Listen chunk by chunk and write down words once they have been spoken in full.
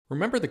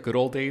Remember the good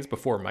old days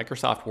before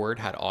Microsoft Word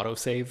had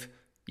autosave?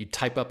 You'd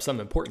type up some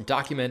important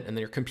document and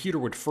then your computer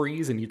would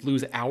freeze and you'd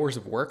lose hours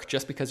of work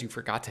just because you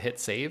forgot to hit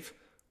save?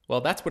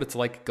 Well, that's what it's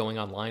like going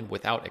online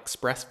without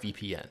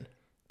ExpressVPN.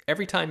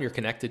 Every time you're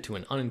connected to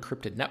an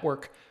unencrypted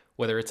network,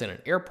 whether it's in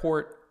an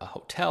airport, a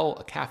hotel,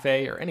 a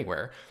cafe, or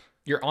anywhere,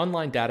 your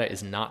online data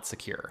is not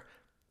secure.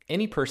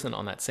 Any person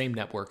on that same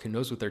network who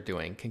knows what they're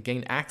doing can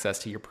gain access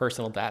to your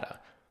personal data.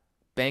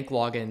 Bank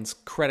logins,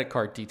 credit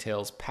card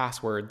details,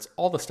 passwords,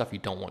 all the stuff you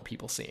don't want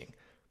people seeing.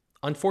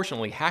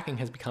 Unfortunately, hacking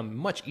has become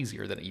much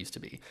easier than it used to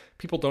be.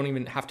 People don't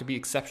even have to be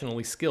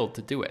exceptionally skilled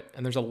to do it,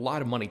 and there's a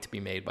lot of money to be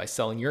made by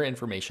selling your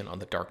information on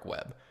the dark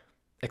web.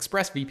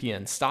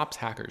 ExpressVPN stops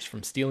hackers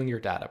from stealing your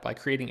data by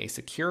creating a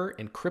secure,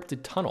 encrypted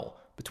tunnel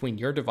between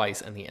your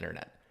device and the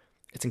internet.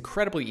 It's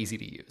incredibly easy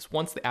to use.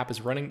 Once the app is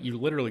running, you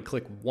literally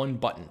click one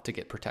button to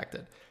get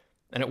protected.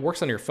 And it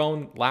works on your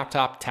phone,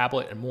 laptop,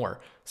 tablet, and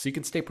more, so you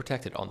can stay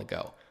protected on the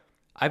go.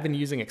 I've been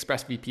using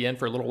ExpressVPN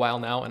for a little while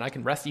now, and I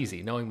can rest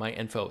easy knowing my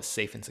info is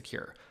safe and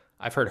secure.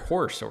 I've heard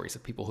horror stories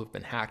of people who've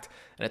been hacked,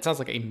 and it sounds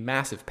like a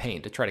massive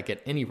pain to try to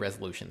get any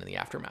resolution in the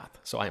aftermath,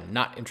 so I am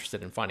not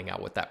interested in finding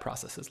out what that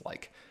process is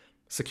like.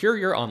 Secure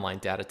your online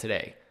data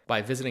today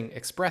by visiting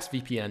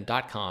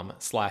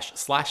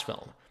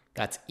expressvpn.com/film.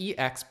 That's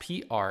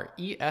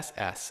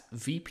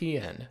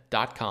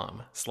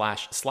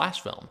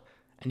expressvpn.com//film,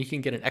 and you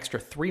can get an extra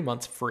 3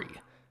 months free.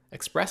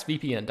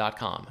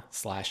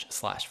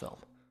 expressvpn.com//film.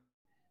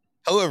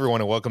 Hello, everyone,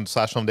 and welcome to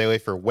Slash Film Daily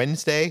for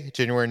Wednesday,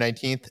 January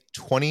 19th,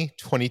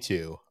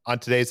 2022. On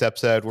today's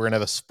episode, we're going to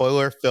have a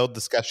spoiler-filled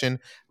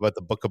discussion about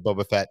the Book of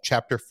Boba Fett,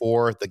 Chapter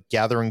 4, The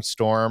Gathering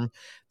Storm.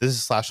 This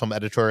is Slash Film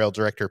editorial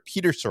director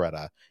Peter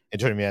Sciretta, and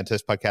joining me on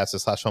today's podcast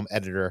is Slash Film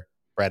editor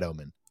Brad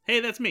Oman. Hey,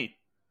 that's me.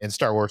 And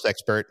Star Wars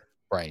expert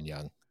Brian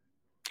Young.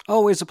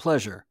 Always a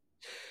pleasure.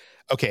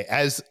 Okay,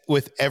 as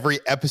with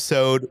every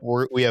episode,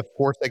 we have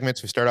 4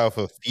 segments. We start off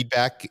with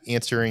feedback,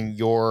 answering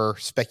your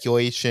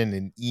speculation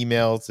and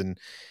emails, and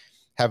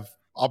have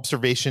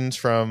observations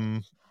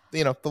from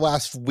the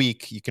last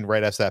week. You can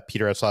write us at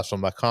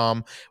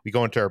peter@slashfilm.com. We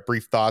go into our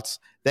brief thoughts,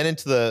 then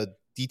into the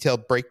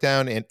detailed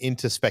breakdown and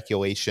into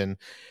speculation.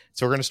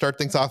 So we're going to start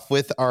things off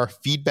with our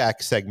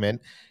feedback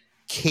segment.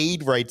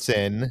 Cade writes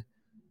in,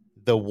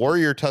 the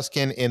Warrior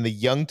Tusken and the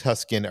Young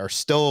Tusken are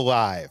still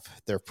alive.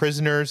 They're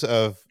prisoners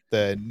of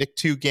the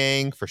Nikto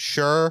gang for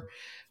sure.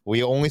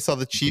 We only saw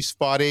the Chief's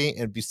body,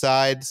 and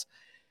besides,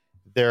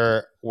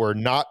 there were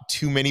not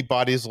too many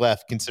bodies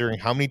left considering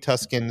how many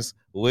Tuskens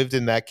lived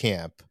in that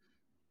camp.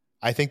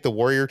 I think the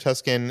Warrior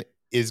Tusken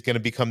is going to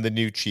become the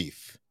new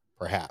chief,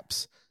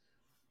 perhaps.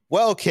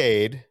 Well,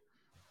 Cade,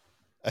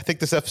 I think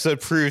this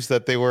episode proves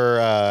that they were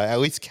at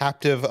least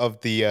captive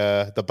of the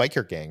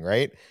biker gang,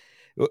 right?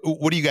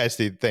 What do you guys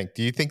think?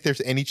 Do you think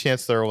there's any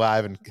chance they're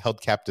alive and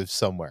held captive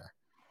somewhere?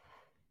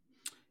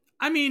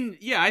 I mean,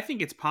 yeah, I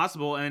think it's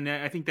possible, and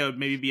I think that would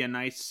maybe be a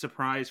nice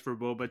surprise for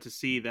Boba to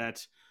see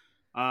that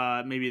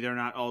maybe they're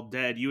not all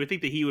dead. You would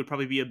think that he would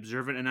probably be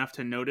observant enough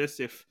to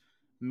notice if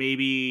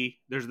maybe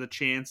there's the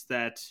chance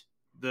that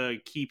the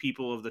key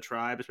people of the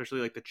tribe, especially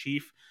like the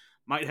chief,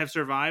 might have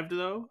survived,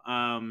 though.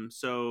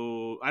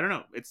 So, I don't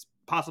know. It's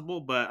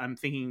possible, but I'm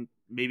thinking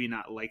maybe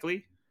not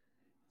likely.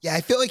 Yeah, I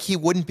feel like he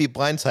wouldn't be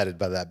blindsided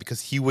by that because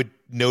he would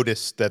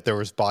notice that there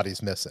was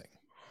bodies missing.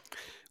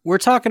 We're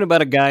talking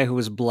about a guy who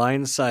was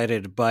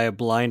blindsided by a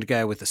blind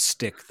guy with a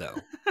stick, though.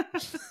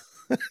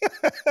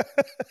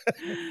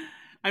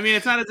 I mean,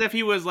 it's not as if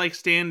he was like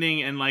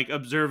standing and like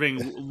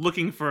observing,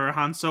 looking for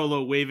Han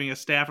Solo waving a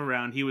staff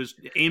around. He was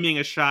aiming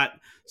a shot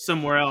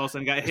somewhere else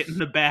and got hit in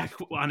the back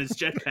on his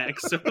jetpack.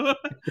 So,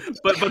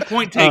 but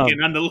point taken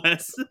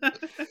nonetheless.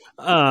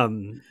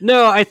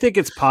 No, I think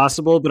it's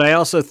possible, but I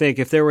also think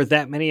if there were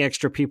that many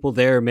extra people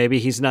there, maybe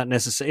he's not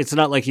necessarily. It's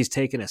not like he's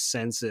taken a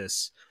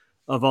census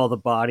of all the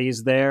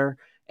bodies there,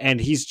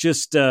 and he's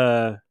just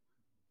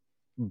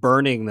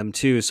burning them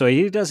too. So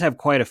he does have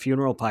quite a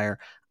funeral pyre.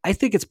 I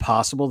think it's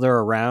possible they're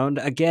around.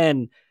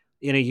 Again,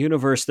 in a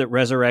universe that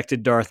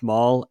resurrected Darth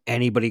Maul,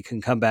 anybody can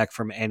come back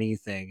from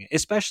anything,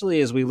 especially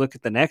as we look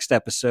at the next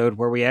episode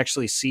where we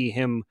actually see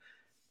him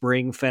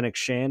bring Fennec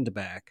Shand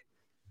back.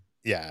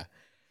 Yeah.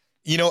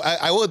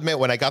 I will admit,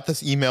 when I got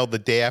this email the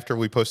day after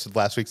we posted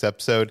last week's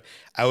episode,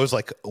 I was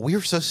like, we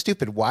were so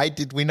stupid. Why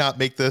did we not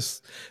make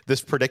this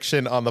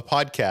prediction on the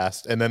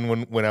podcast? And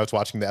then when I was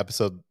watching the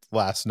episode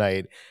last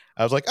night,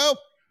 I was like, oh,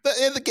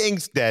 the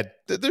gang's dead.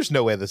 There's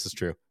no way this is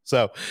true.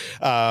 So,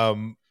 I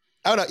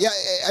don't know. Yeah,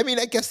 I mean,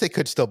 I guess they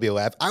could still be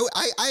alive.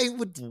 I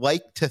would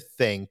like to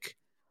think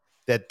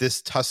that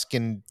this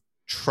Tusken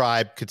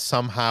tribe could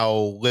somehow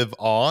live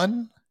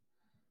on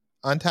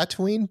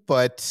Tatooine,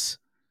 but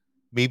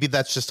maybe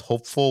that's just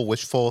hopeful,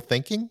 wishful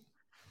thinking.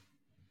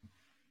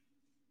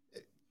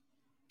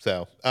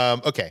 So,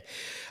 okay.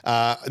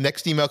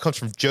 Next email comes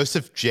from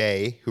Joseph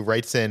J., who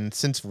writes in,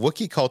 since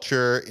Wookiee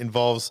culture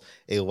involves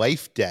a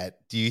life debt,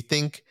 do you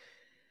think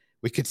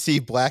we could see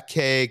Black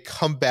K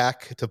come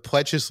back to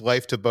pledge his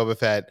life to Boba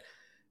Fett,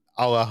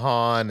 a la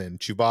Han and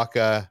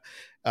Chewbacca?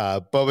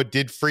 Boba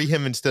did free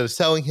him instead of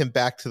selling him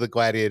back to the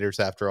gladiators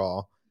after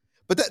all.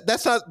 But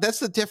that's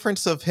the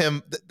difference of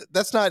him.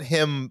 That's not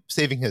him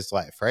saving his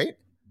life, right?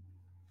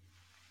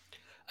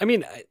 I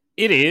mean,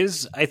 it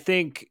is. I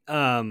think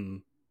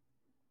having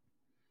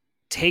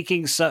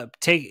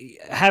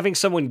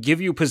someone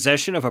give you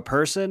possession of a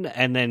person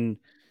and then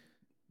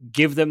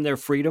give them their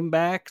freedom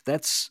back,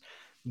 that's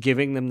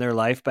giving them their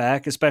life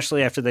back,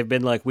 especially after they've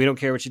been like, we don't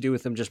care what you do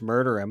with him, just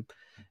murder him.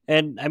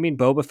 And I mean,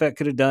 Boba Fett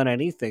could have done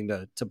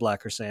anything to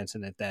Black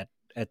Krrsantan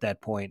at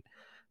that point.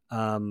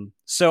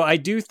 So I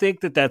do think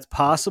that that's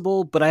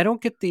possible, but I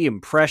don't get the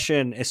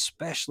impression,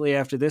 especially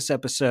after this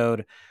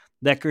episode,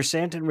 that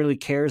Krrsantan really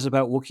cares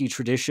about Wookiee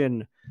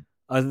tradition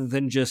other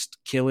than just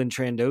killing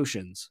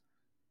Trandoshans.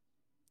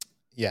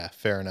 Yeah,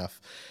 fair enough.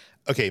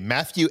 Okay,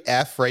 Matthew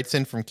F. writes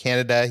in from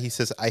Canada. He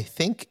says, I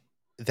think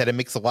that it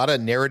makes a lot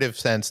of narrative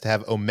sense to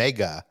have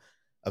Omega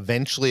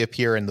eventually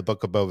appear in the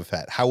Book of Boba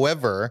Fett.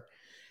 However,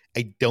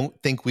 I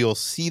don't think we will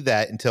see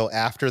that until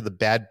after the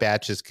Bad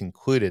Batch is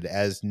concluded,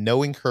 as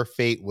knowing her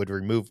fate would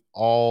remove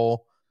a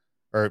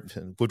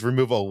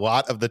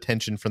lot of the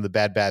tension from the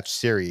Bad Batch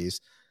series.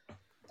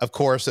 Of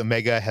course,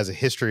 Omega has a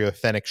history with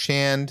Fennec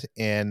Shand,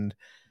 and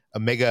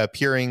Omega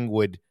appearing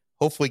would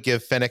hopefully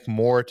give Fennec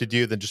more to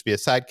do than just be a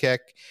sidekick.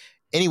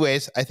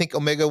 Anyways, I think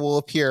Omega will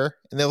appear,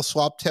 and they'll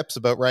swap tips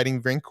about riding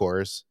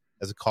Rancors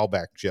as a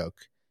callback joke.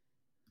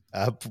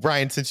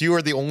 Brian, since you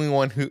are the only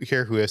one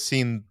who has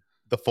seen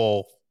the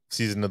full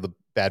season of the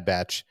Bad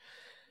Batch,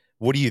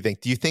 what do you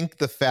think? Do you think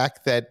the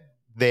fact that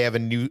they have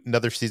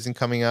another season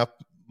coming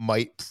up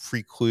might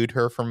preclude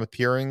her from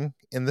appearing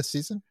in this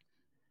season?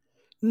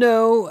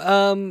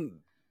 No,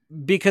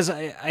 because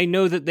I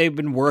know that they've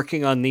been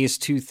working on these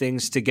two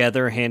things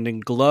together hand in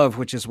glove,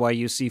 which is why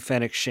you see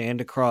Fennec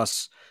Shand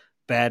across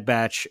Bad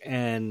Batch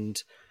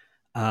and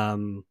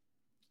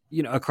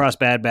across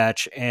Bad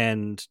Batch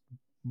and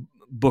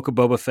Book of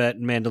Boba Fett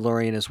and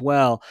Mandalorian as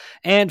well.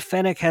 And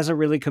Fennec has a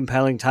really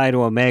compelling tie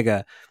to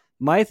Omega.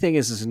 My thing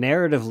is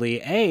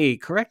narratively,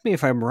 correct me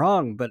if I'm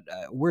wrong, but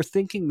we're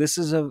thinking this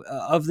is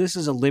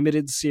a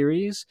limited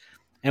series,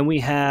 and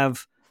we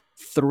have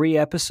 3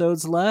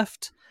 episodes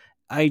left.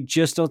 I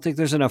just don't think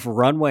there's enough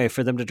runway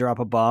for them to drop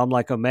a bomb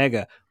like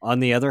Omega.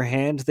 On the other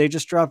hand, they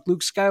just dropped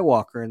Luke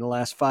Skywalker in the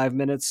last 5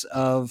 minutes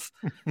of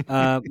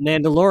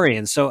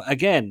Mandalorian. So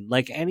again,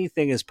 like,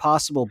 anything is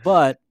possible,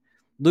 but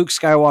Luke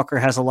Skywalker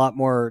has a lot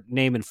more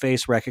name and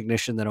face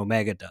recognition than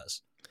Omega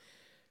does.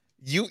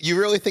 You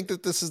really think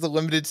that this is the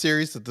limited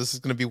series, that this is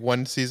going to be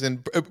one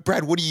season?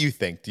 Brad, what do you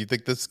think? Do you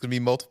think this is going to be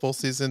multiple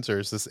seasons, or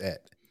is this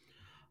it?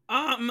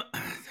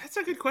 That's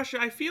a good question.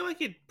 I feel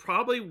like it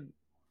probably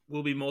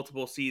will be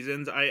multiple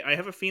seasons. I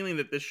have a feeling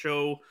that this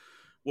show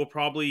will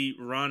probably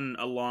run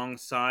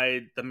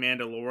alongside The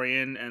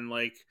Mandalorian, and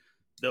like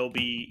there'll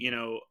be,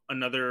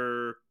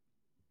 another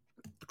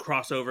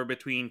crossover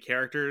between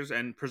characters,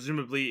 and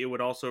presumably it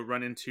would also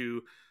run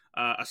into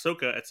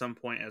Ahsoka at some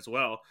point as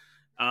well.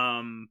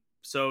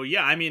 So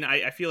yeah, I mean,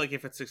 I feel like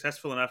if it's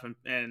successful enough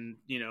and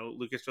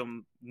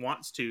Lucasfilm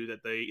wants to,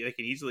 that they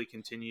can easily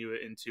continue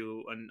it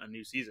into a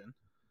new season.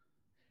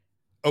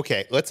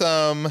 Okay, let's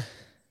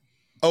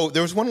Oh,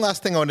 there was one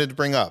last thing I wanted to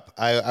bring up.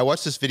 I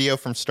watched this video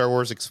from Star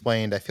Wars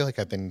Explained. I feel like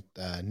I've been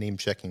name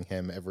checking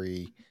him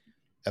every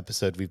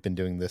episode we've been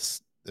doing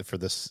this for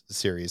this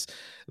series.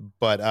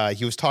 But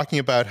he was talking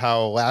about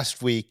how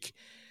last week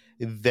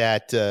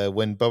that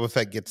when Boba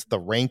Fett gets the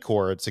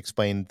Rancor, it's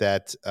explained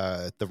that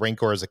the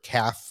Rancor is a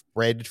calf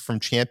bred from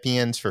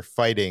champions for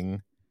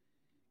fighting.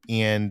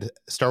 And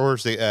Star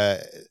Wars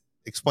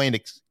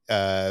Explained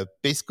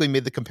basically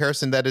made the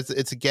comparison that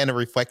it's again a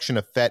reflection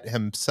of Fett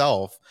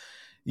himself.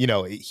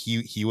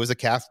 He was a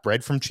calf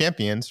bred from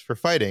champions for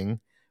fighting,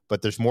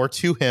 but there's more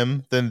to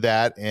him than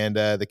that, and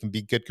they can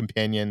be good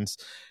companions.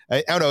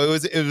 I don't know.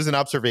 It was an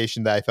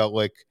observation that I felt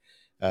like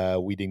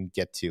we didn't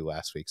get to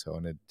last week, so I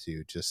wanted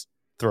to just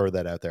throw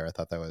that out there. I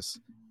thought that was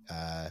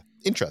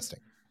interesting.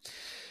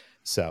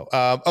 So,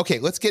 okay,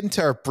 let's get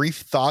into our brief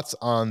thoughts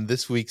on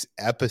this week's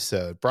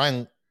episode.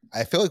 Brian,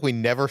 I feel like we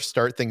never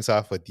start things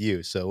off with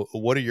you. So,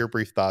 what are your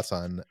brief thoughts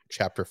on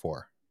Chapter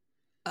 4?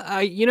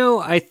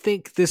 I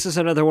think this is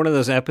another one of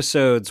those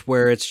episodes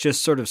where it's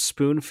just sort of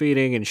spoon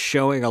feeding and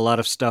showing a lot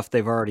of stuff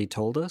they've already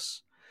told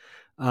us.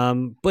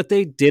 But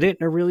they did it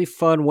in a really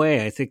fun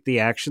way. I think the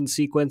action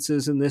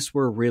sequences in this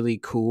were really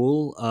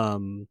cool.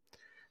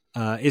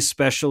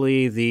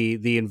 Especially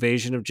the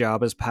invasion of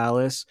Jabba's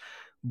palace.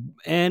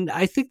 And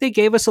I think they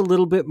gave us a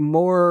little bit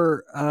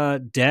more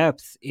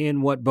depth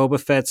in what Boba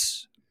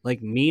Fett's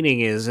meaning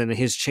is and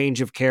his change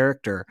of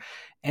character.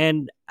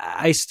 And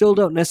I still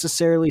don't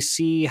necessarily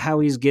see how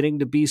he's getting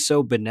to be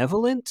so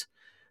benevolent.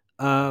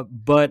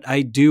 But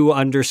I do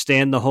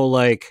understand the whole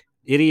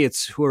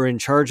idiots who are in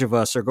charge of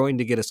us are going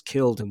to get us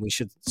killed and we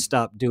should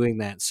stop doing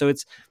that. So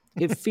it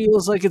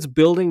feels like it's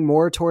building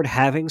more toward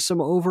having some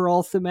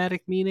overall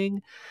thematic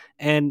meaning.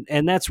 And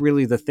that's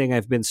really the thing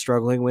I've been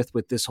struggling with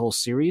this whole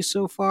series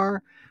so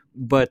far.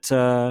 But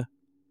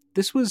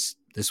this was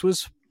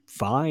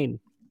fine.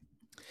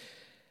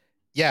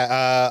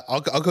 Yeah,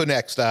 I'll go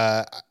next.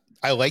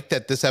 I like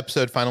that this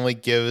episode finally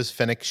gives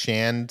Fennec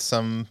Shand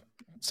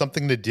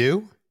something to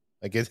do.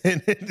 Like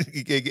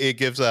it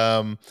gives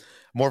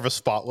more of a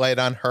spotlight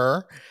on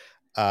her.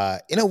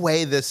 In a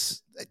way,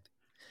 this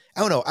I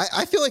don't know.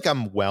 I feel like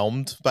I'm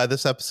whelmed by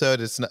this episode.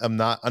 I'm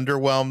not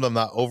underwhelmed. I'm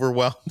not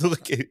overwhelmed.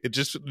 Like it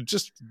just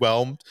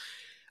whelmed.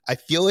 I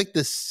feel like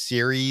this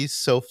series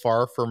so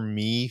far for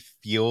me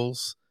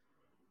feels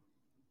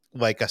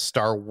like a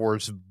Star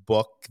Wars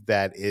book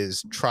that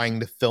is trying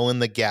to fill in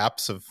the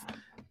gaps of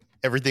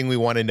everything we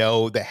want to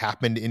know that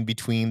happened in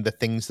between the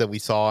things that we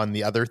saw in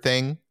the other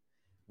thing,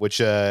 which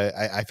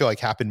I feel like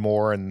happened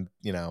more and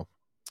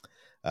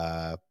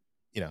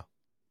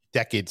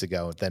decades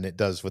ago than it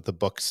does with the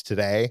books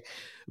today.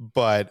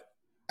 But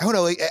I don't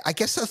know. I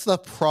guess that's the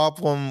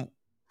problem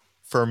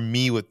for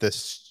me with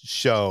this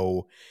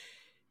show.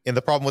 And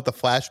the problem with the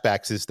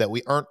flashbacks is that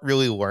we aren't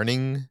really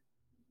learning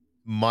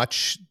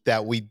much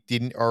that we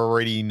didn't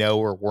already know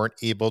or weren't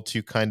able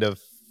to kind of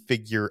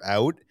figure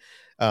out.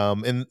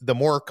 And the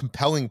more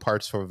compelling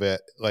parts of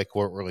it, like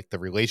were like the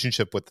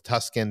relationship with the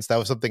Tuskens, that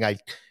was something I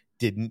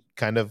didn't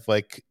kind of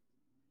like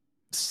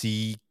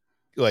see.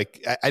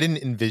 Like I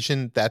didn't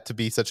envision that to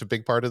be such a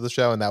big part of the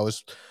show, and that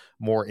was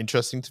more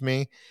interesting to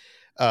me.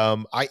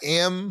 I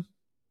am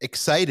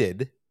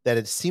excited that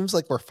it seems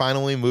like we're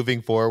finally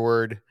moving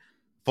forward,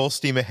 full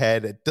steam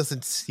ahead. It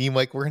doesn't seem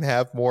like we're gonna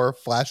have more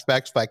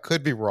flashbacks, but I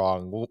could be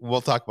wrong.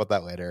 We'll talk about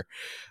that later.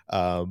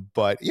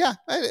 But yeah,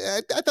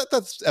 I thought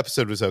that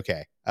episode was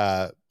okay.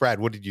 Brad,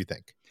 what did you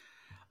think?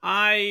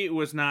 I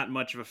was not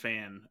much of a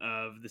fan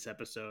of this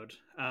episode.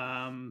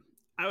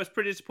 I was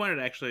pretty disappointed,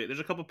 actually. There's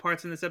a couple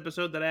parts in this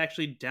episode that I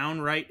actually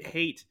downright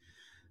hate.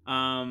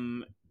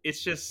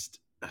 It's just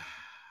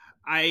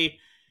the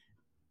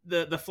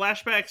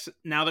flashbacks,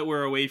 now that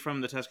we're away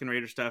from the Tusken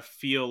Raider stuff,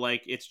 feel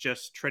like it's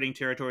just treading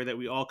territory that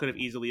we all could have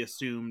easily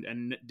assumed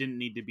and didn't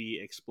need to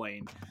be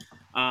explained.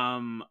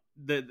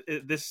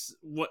 This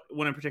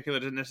one in particular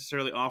doesn't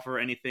necessarily offer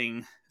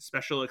anything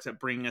special except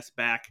bringing us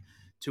back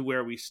to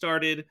where we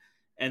started.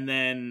 And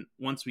then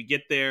once we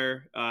get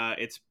there,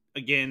 it's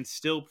again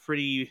still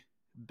pretty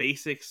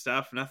basic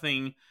stuff,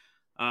 nothing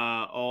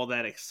all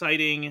that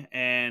exciting.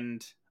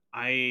 And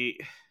I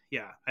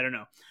don't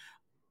know.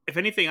 If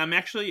anything, I'm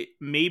actually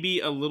maybe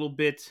a little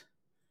bit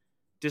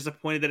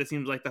disappointed that it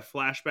seems like the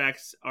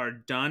flashbacks are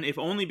done, if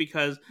only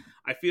because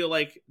I feel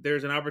like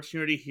there's an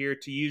opportunity here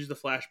to use the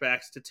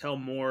flashbacks to tell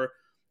more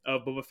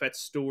of Boba Fett's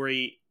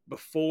story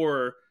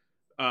before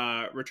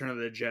Return of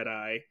the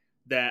Jedi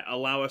that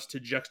allow us to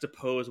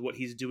juxtapose what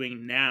he's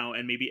doing now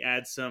and maybe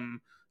add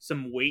some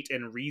weight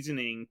and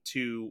reasoning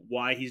to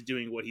why he's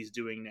doing what he's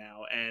doing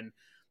now and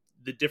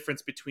the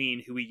difference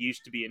between who he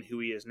used to be and who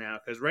he is now.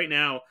 Because right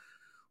now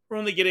we're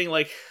only getting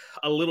like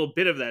a little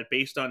bit of that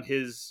based on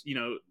his,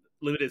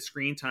 limited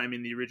screen time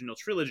in the original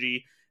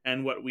trilogy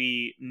and what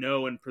we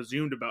know and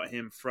presumed about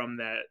him from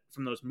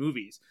those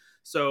movies.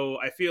 So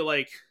I feel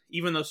like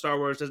even though Star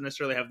Wars doesn't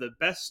necessarily have the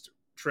best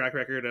track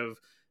record of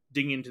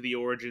digging into the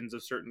origins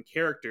of certain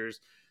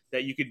characters,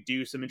 that you could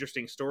do some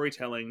interesting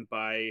storytelling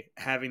by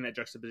having that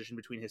juxtaposition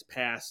between his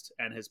past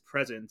and his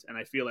present. And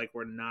I feel like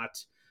we're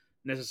not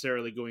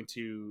necessarily going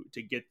to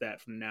get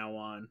that from now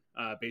on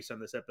based on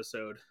this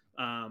episode.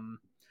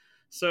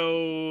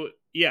 So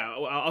yeah,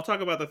 I'll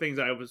talk about the things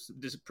I was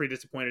pretty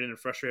disappointed and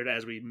frustrated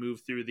as we move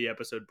through the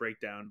episode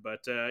breakdown. But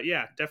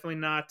yeah, definitely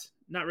not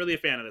really a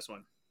fan of this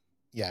one.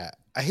 Yeah,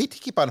 I hate to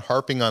keep on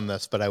harping on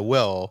this, but I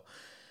will.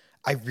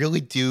 I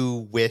really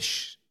do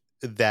wish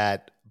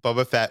that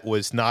Boba Fett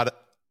was not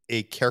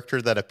a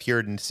character that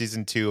appeared in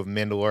season 2 of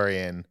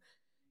Mandalorian,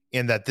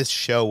 and that this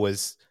show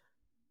was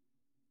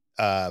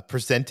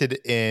presented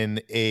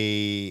in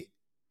a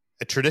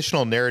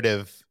traditional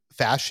narrative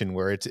fashion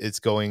where it's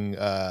going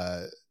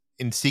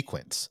in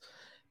sequence.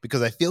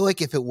 Because I feel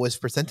like if it was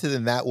presented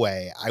in that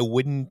way, I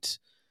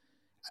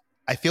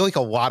feel like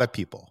a lot of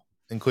people,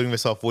 including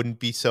myself, wouldn't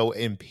be so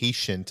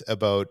impatient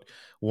about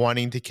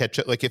wanting to catch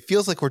up. Like, it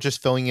feels like we're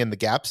just filling in the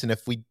gaps. And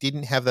if we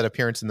didn't have that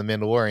appearance in The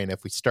Mandalorian,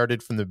 if we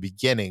started from the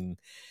beginning,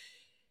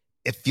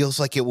 it feels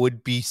like it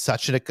would be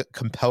such a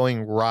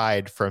compelling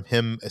ride from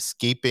him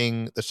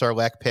escaping the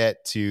Sarlacc pit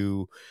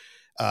to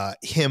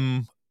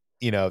him,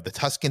 the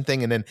Tusken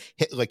thing. And then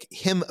like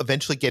him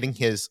eventually getting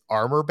his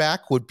armor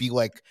back would be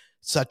like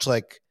such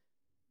like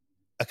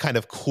a kind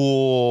of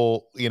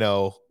cool,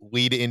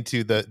 lead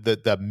into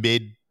the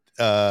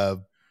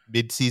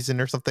mid season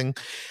or something.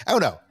 I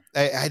don't know.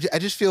 I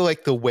just feel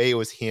like the way it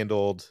was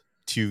handled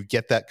to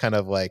get that kind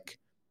of like,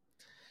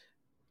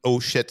 oh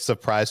shit,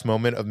 surprise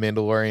moment of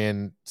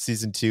Mandalorian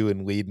season 2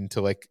 and lead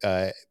into like,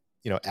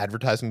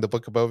 advertising the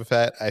Book of Boba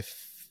Fett, I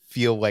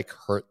feel like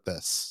hurt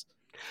this.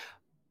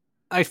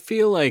 I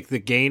feel like the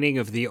gaining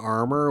of the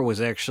armor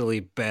was actually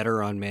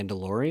better on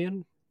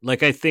Mandalorian.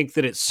 Like, I think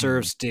that it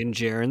serves Din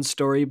Djarin's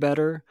story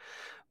better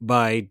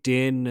by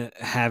Din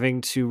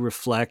having to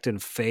reflect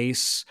and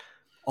face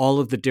all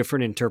of the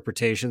different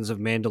interpretations of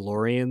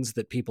Mandalorians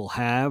that people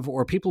have,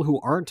 or people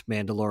who aren't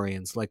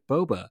Mandalorians like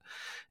Boba,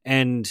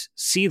 and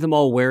see them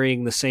all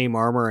wearing the same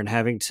armor and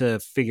having to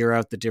figure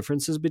out the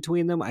differences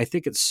between them. I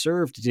think it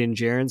served Din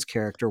Djarin's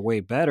character way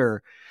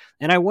better.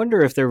 And I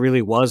wonder if there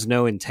really was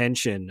no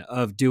intention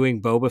of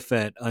doing Boba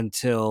Fett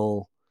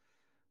until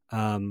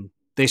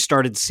they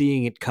started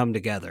seeing it come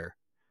together.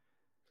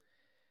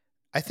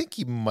 I think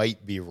you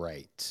might be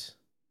right.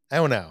 I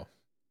don't know.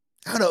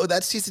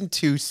 That season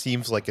 2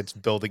 seems like it's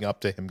building up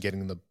to him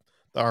getting the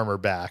armor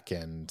back.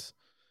 And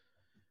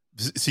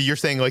so you're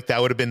saying like that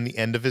would have been the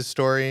end of his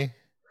story?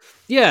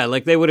 Yeah,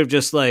 like they would have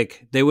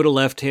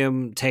left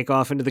him take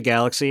off into the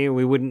galaxy, and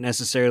we wouldn't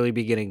necessarily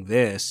be getting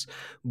this.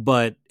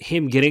 But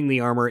him getting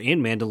the armor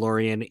in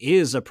Mandalorian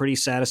is a pretty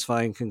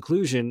satisfying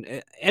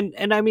conclusion.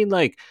 And I mean,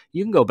 like,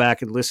 you can go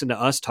back and listen to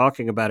us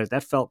talking about it.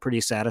 That felt pretty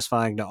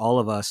satisfying to all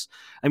of us.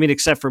 I mean,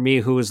 except for me,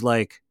 who was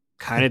like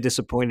kind of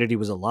disappointed he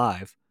was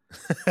alive.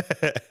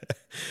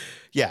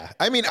 Yeah,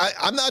 I mean,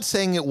 I'm not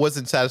saying it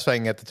wasn't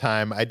satisfying at the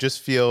time. I just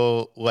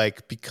feel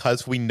like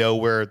because we know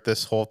where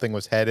this whole thing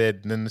was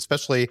headed, and then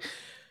especially,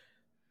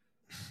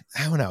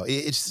 I don't know,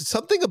 it's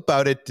something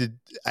about it.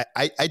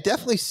 I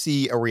definitely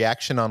see a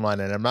reaction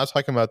online, and I'm not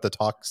talking about the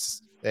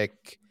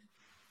toxic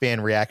fan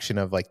reaction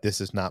of like,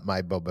 this is not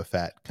my Boba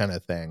Fett kind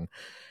of thing,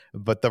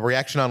 but the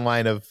reaction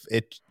online of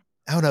it,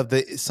 I don't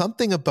know,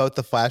 something about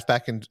the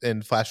flashback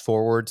and flash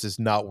forwards is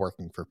not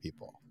working for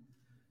people.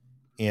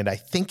 And I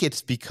think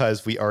it's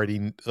because we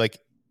already, like,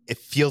 it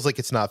feels like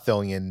it's not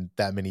filling in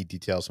that many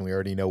details, and we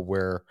already know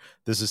where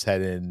this is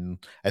headed. And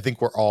I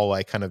think we're all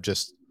like kind of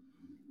just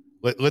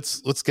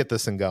let's get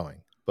this thing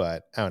going.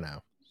 But I don't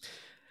know.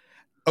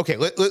 Okay,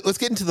 let's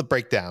get into the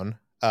breakdown.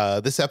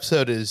 This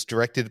episode is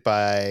directed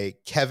by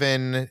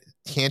Kevin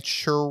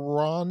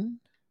Tancharoen.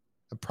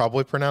 I'm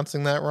probably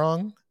pronouncing that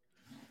wrong.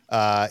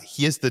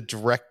 He is the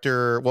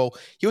director. Well,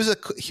 he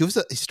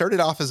started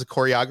off as a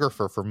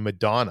choreographer for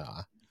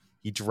Madonna.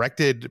 He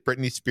directed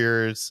Britney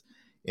Spears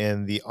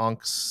in the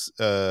Onyx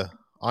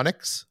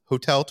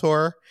Hotel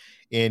tour,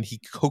 and he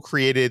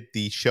co-created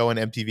the show on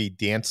MTV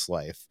Dance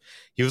Life.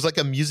 He was like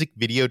a music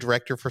video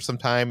director for some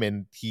time,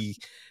 and he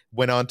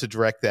went on to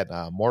direct that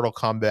Mortal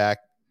Kombat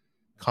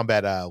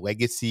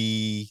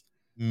Legacy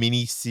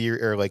mini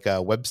series, or like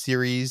a web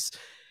series.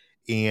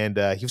 And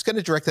he was going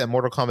to direct that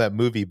Mortal Kombat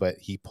movie, but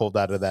he pulled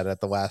out of that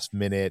at the last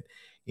minute.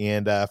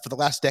 And for the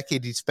last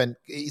decade, he's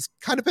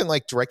kind of been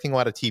like directing a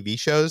lot of TV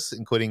shows,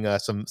 including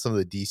some of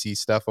the DC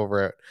stuff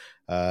over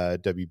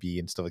at WB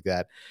and stuff like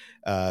that.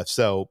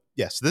 So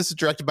this is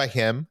directed by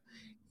him.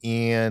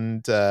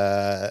 And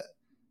the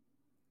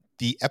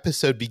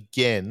episode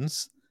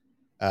begins.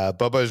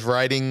 Boba is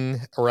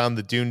riding around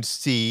the Dune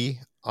Sea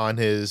on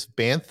his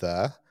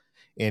bantha,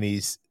 and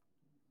he's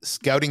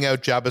scouting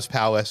out Jabba's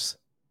palace.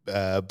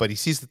 But he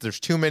sees that there's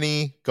too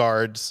many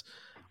guards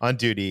on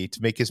duty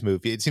to make his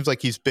move. It seems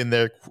like he's been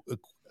there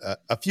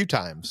a few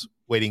times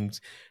waiting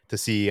to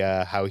see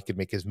how he could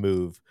make his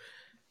move.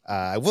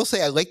 I will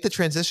say I like the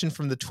transition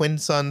from the twin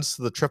suns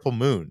to the triple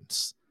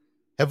moons.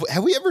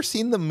 Have we ever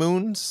seen the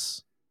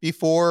moons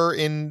before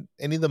in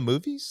any of the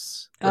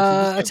movies?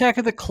 Attack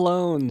of the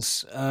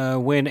Clones,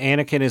 when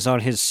Anakin is on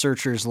his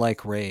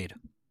searchers-like raid.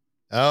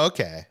 Oh,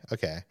 okay.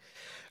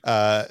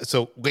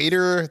 So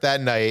later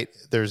that night,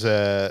 there's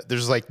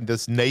like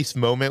this nice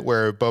moment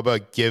where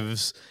Boba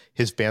gives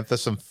his bantha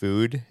some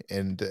food,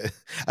 and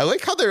I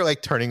like how they're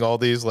like turning all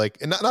these like,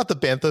 and not the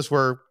banthas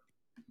were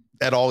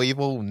at all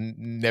evil.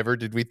 Never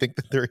did we think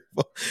that they're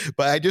evil,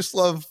 but I just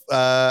love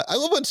I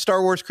love when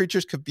Star Wars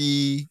creatures could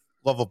be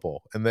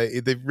lovable, and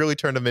they really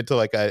turned them into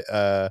like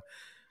a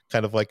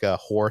kind of like a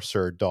horse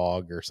or a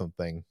dog or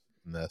something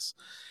in this.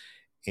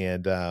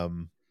 And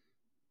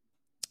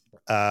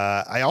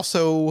I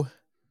also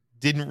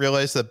didn't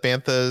realize that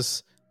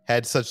banthas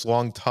had such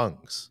long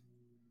tongues.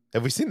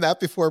 Have we seen that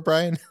before,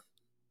 Brian?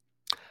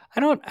 I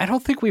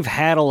don't think we've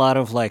had a lot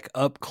of like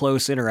up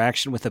close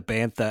interaction with a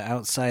bantha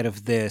outside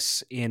of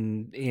this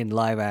in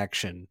live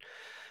action.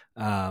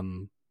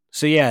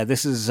 So yeah,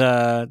 this is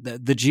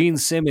the Gene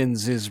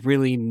Simmons is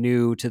really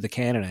new to the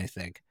canon, I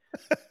think.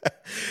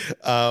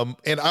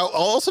 And I'll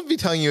also be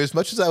telling you, as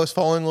much as I was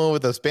falling in love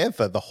with this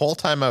bantha, the whole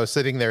time I was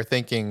sitting there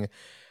thinking,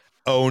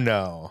 oh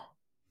no,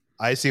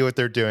 I see what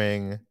they're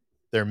doing.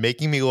 They're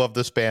making me love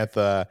this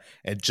bantha,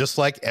 and just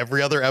like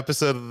every other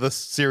episode of this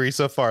series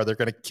so far, they're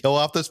going to kill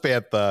off this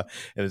bantha,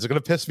 and it's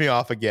going to piss me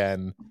off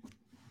again.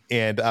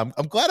 And I'm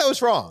glad I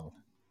was wrong.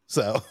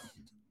 So,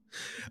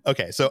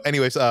 okay. So,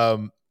 anyways,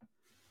 so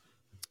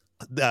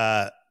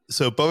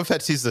Boba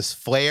Fett sees this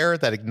flare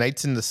that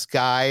ignites in the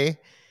sky,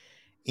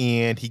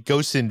 and he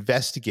goes to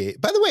investigate.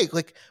 By the way,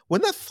 like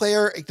when that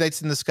flare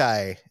ignites in the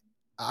sky,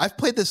 I've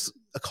played this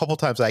a couple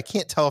times. I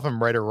can't tell if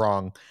I'm right or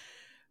wrong.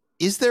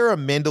 Is there a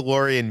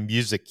Mandalorian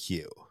music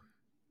cue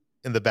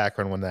in the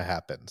background when that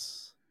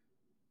happens?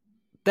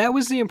 That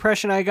was the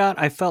impression I got.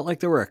 I felt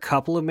like there were a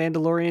couple of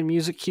Mandalorian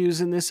music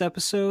cues in this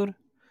episode.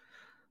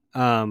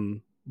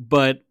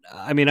 But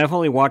I mean, I've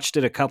only watched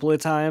it a couple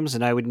of times,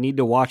 and I would need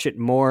to watch it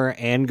more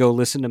and go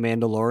listen to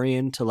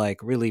Mandalorian to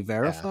like really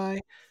verify.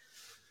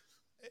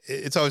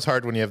 It's always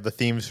hard when you have the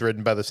themes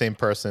written by the same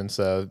person.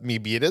 So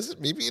maybe it is,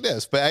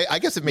 but I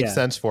guess it makes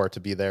sense for it to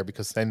be there,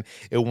 because then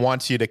it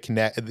wants you to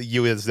connect,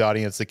 you as the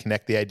audience, to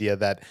connect the idea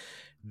that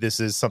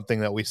this is something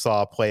that we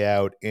saw play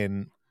out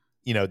in,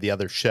 the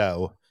other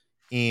show.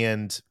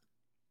 And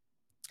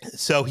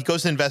so he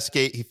goes to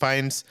investigate. He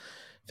finds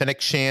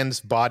Fennec Shand's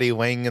body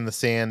laying in the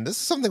sand. This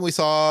is something we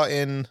saw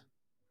in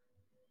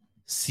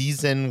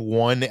season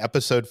 1,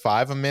 episode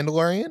 5 of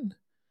Mandalorian.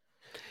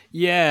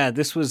 Yeah,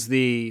 this was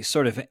the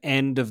sort of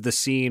end of the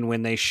scene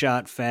when they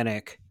shot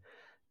Fennec,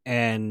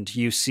 and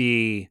you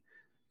see,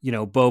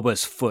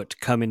 Boba's foot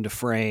come into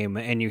frame,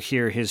 and you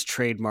hear his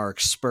trademark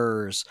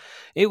spurs.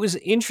 It was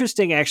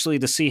interesting, actually,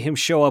 to see him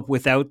show up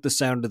without the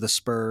sound of the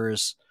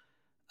spurs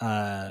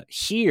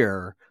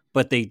here,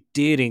 but they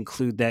did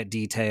include that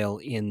detail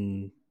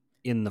in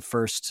his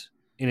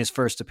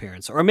first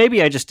appearance. Or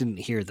maybe I just didn't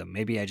hear them.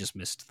 Maybe I just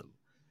missed them.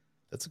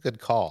 That's a good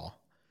call.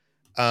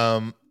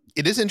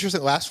 It is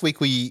interesting. Last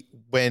week,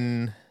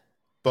 when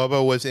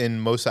Boba was in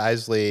Mos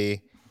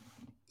Eisley,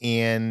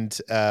 and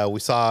we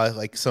saw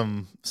like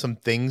some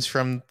things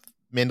from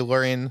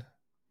Mandalorian.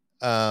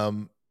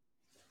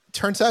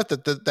 Turns out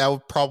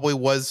that probably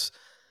was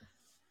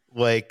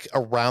like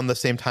around the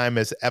same time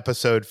as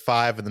episode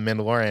 5 of the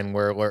Mandalorian,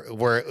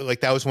 where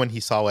like that was when he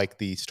saw like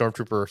the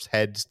stormtroopers'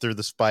 heads through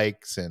the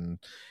spikes, and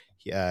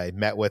he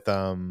met with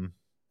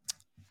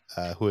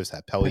who is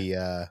that?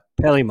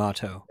 Peli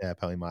Motto. Yeah,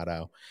 Peli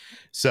Motto.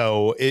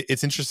 So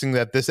it's interesting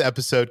that this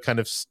episode kind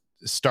of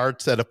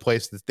starts at a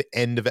place that's the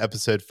end of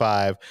episode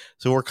 5.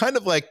 So we're kind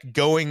of like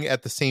going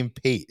at the same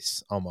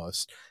pace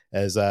almost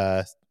as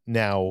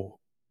now.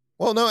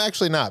 Well, no,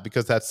 actually not,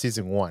 because that's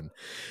season 1.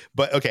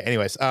 But okay,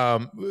 anyways,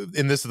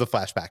 and this is the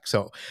flashback.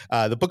 So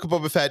the Book of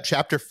Boba Fett,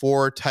 chapter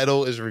 4,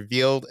 title is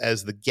revealed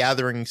as The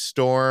Gathering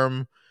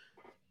Storm.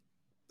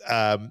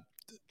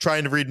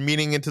 Trying to read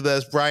meaning into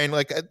this, Brian.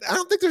 Like, I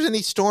don't think there's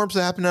any storms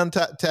that happen on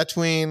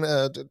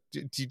Tatooine.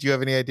 Do you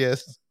have any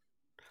ideas?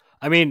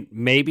 I mean,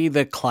 maybe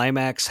the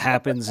climax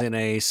happens in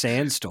a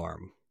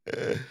sandstorm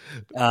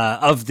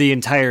of the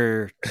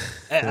entire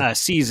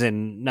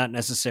season, not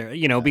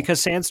necessarily, because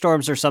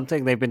sandstorms are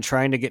something they've been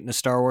trying to get into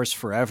Star Wars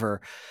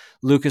forever.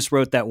 Lucas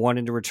wrote that one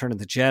into Return of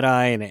the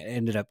Jedi, and it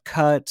ended up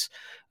cut.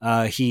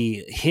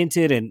 He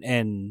hinted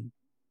and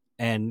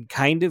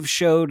kind of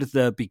showed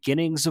the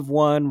beginnings of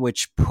one,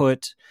 which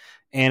put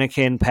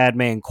Anakin,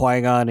 Padme, and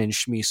Qui-Gon in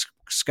Shmi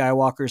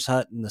Skywalker's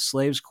hut in the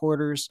slaves'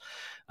 quarters.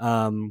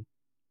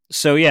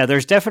 So yeah,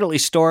 there's definitely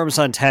storms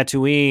on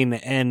Tatooine,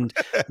 and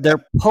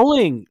they're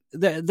pulling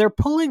the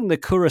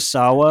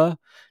Kurosawa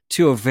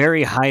to a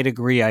very high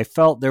degree. I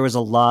felt there was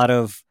a lot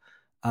of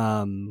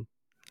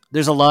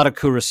there's a lot of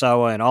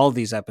Kurosawa in all of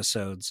these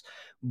episodes,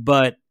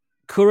 but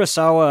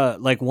Kurosawa,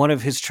 like one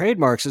of his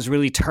trademarks, is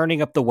really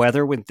turning up the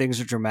weather when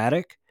things are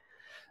dramatic.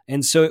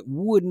 And so it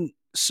wouldn't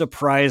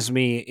surprise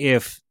me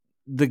if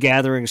the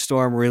Gathering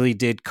Storm really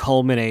did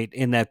culminate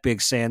in that big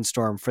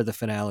sandstorm for the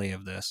finale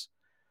of this.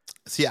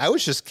 See, I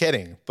was just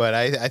kidding, but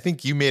I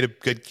think you made a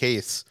good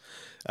case,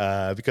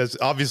 because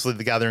obviously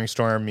the Gathering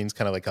Storm means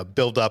kind of like a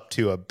build up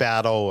to a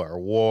battle or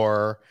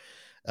war.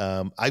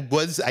 I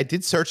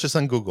did search this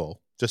on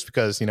Google, just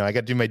because, I got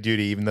to do my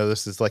duty, even though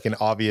this is like an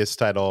obvious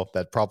title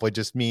that probably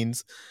just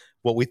means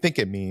what we think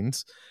it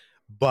means.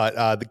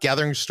 But The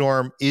Gathering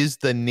Storm is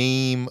the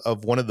name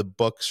of one of the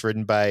books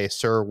written by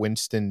Sir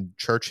Winston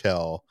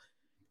Churchill,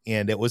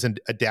 and it was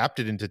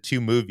adapted into 2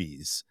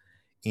 movies.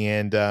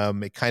 And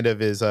it kind of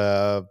is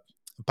a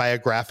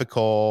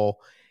biographical,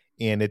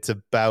 and it's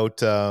about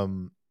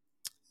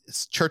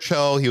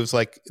Churchill. He was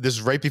like, this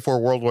is right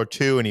before World War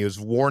II, and he was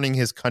warning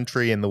his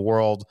country and the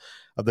world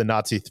of the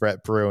Nazi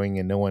threat brewing,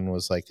 and no one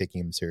was like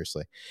taking him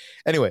seriously.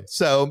 Anyway,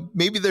 so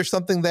maybe there's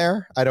something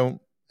there. I don't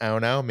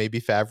know.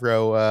 Maybe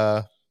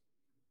Favreau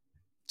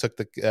took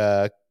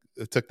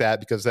that,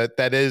 because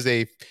that is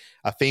a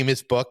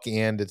famous book,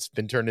 and it's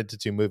been turned into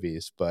 2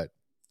 movies. Or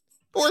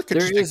it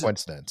could just be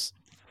coincidence.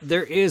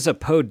 There is a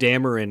Poe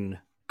Dameron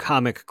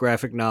comic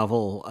graphic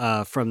novel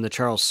from the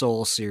Charles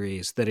Soule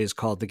series that is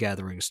called The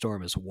Gathering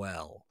Storm as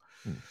well.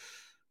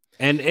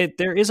 And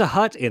there is a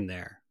hut in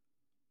there.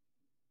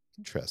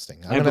 Interesting.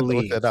 I'm going to have to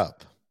look that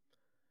up.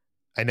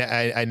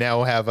 I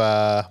now have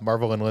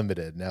Marvel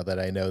Unlimited, now that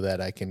I know that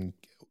I can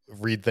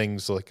read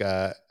things like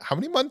how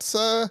many months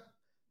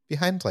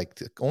behind? Like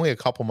only a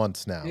couple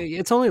months now.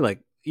 It's only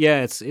like,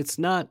 it's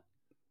not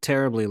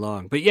terribly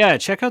long, but yeah,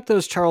 check out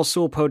those Charles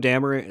Soule Poe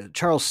Dameron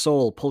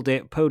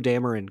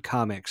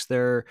comics.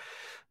 They're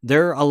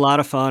a lot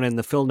of fun, and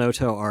the Phil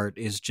Noto art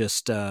is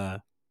just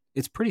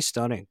it's pretty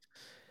stunning.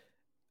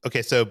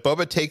 Okay, so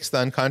Boba takes the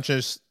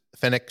unconscious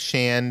Fennec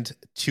Shand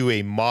to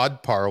a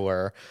mod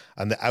parlor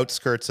on the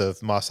outskirts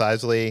of Mos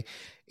Eisley,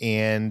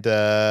 and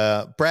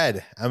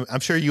Brad, I'm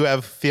sure you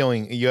have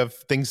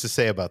things to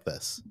say about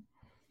this.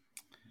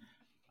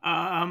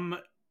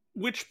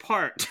 Which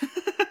part?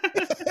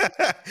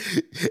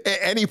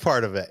 Any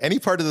part of it, any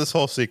part of this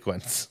whole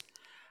sequence.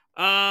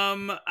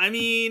 I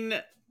mean,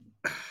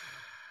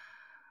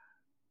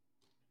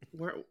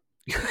 where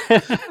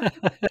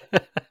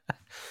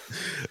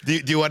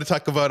Do you want to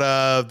talk about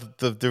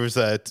there was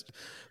a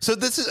so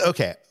this is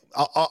okay.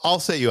 I'll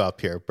set you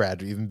up here,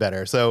 Brad, even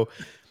better. So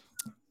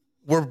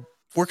we're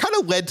kind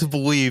of led to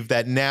believe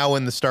that now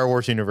in the Star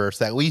Wars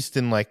universe, at least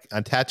in like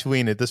on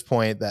Tatooine at this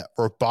point, that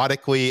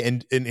robotic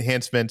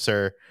enhancements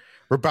are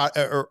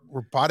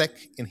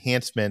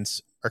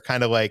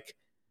kind of like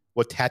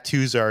what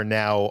tattoos are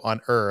now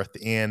on Earth.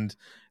 And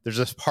there's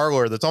this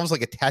parlor that's almost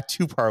like a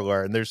tattoo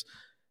parlor, and there's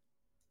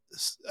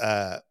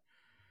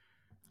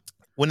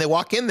when they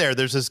walk in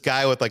there's this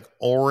guy with like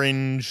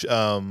orange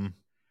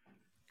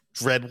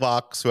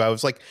dreadlocks, who I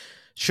was like,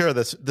 sure,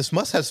 this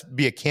must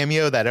be a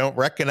cameo that I don't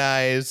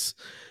recognize.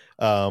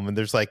 And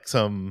there's like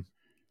some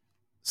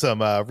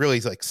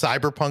really like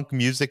cyberpunk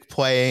music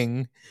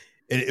playing.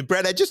 And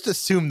Brett, I just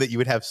assumed that you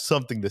would have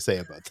something to say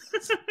about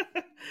this.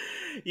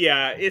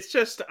 Yeah, it's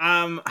just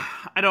I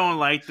don't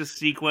like the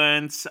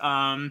sequence.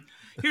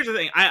 Here's the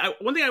thing.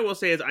 One thing I will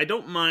say is I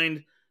don't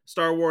mind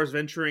Star Wars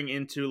venturing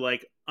into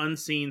like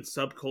unseen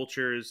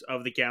subcultures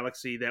of the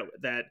galaxy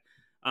that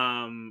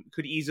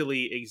could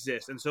easily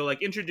exist. And so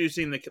like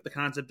introducing the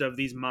concept of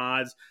these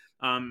mods,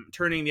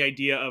 turning the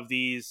idea of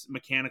these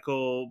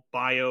mechanical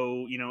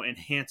bio,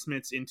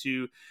 enhancements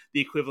into the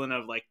equivalent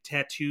of like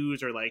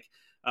tattoos or like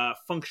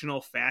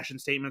functional fashion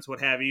statements, what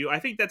have you. I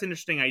think that's an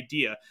interesting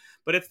idea,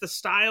 but it's the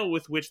style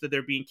with which that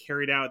they're being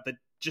carried out that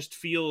just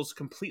feels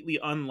completely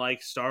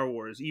unlike Star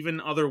Wars,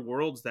 even other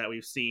worlds that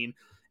we've seen.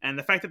 And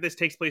the fact that this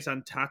takes place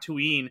on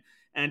Tatooine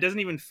and doesn't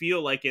even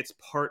feel like it's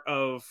part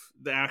of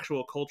the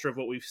actual culture of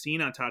what we've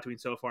seen on Tatooine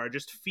so far, it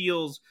just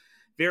feels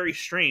very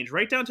strange,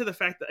 right down to the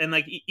fact that, and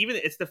like even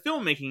it's the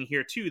filmmaking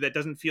here too that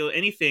doesn't feel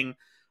anything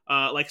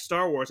like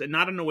Star Wars, and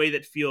not in a way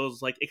that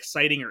feels like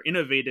exciting or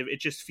innovative. It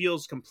just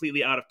feels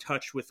completely out of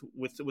touch with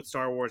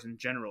Star Wars in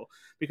general,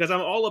 because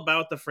I'm all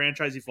about the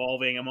franchise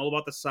evolving. I'm all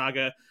about the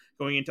saga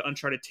going into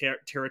uncharted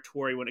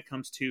territory when it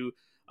comes to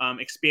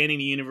expanding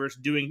the universe,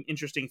 doing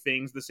interesting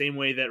things the same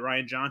way that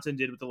Rian Johnson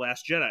did with The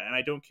Last Jedi. And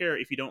I don't care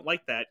if you don't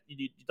like that,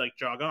 you like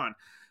jog on.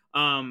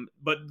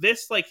 But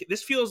this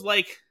feels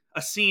like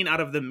a scene out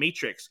of The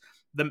Matrix.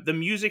 The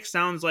music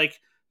sounds like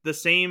the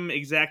same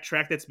exact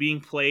track that's being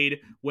played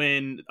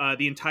when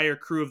the entire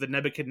crew of the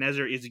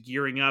Nebuchadnezzar is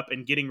gearing up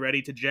and getting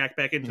ready to jack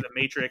back into the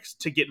Matrix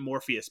to get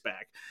Morpheus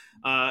back.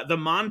 The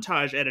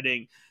montage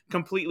editing,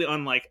 completely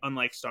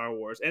unlike Star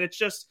Wars. And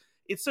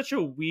it's such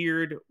a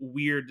weird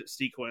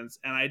sequence.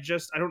 And I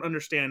don't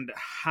understand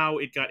how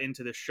it got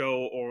into the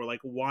show, or like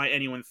why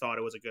anyone thought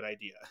it was a good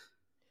idea.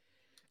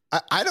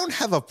 I don't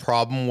have a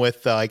problem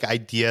with the like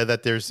idea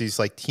that there's these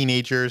like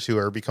teenagers who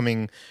are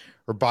becoming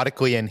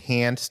robotically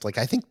enhanced. Like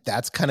I think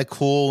that's kind of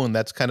cool, and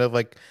that's kind of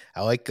like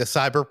I like the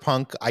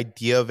cyberpunk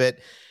idea of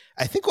it.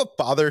 I think what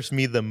bothers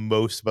me the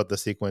most about the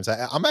sequence,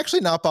 I'm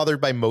actually not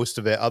bothered by most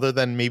of it, other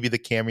than maybe the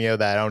cameo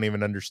that I don't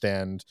even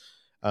understand.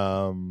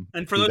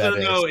 And for those who don't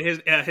know,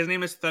 his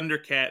name is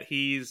Thundercat.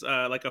 He's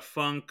like a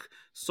funk,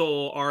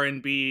 soul,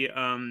 R&B,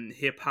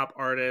 hip hop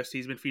artist.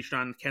 He's been featured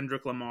on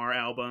Kendrick Lamar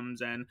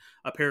albums, and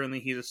apparently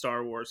he's a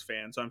Star Wars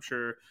fan. So I'm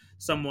sure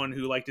someone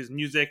who liked his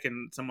music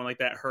and someone like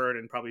that heard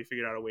and probably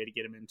figured out a way to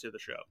get him into the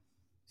show.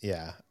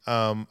 Yeah,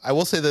 I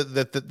will say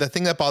that the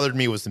thing that bothered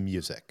me was the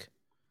music.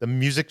 The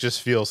music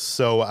just feels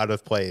so out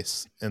of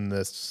place in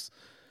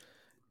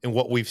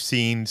what we've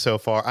seen so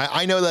far.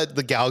 I know that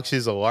the galaxy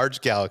is a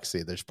large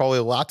galaxy. There's probably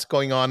lots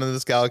going on in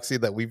this galaxy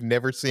that we've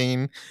never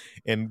seen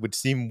and would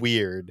seem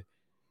weird.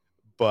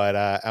 But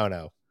I don't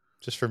know.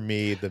 Just for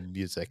me, the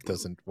music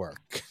doesn't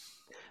work.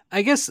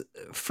 I guess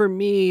for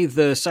me,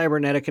 the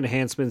cybernetic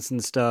enhancements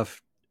and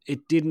stuff,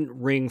 it didn't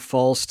ring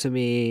false to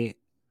me.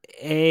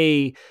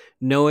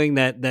 Knowing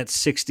that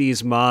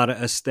 60s mod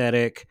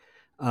aesthetic,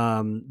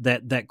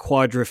 that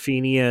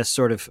quadrophenia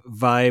sort of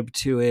vibe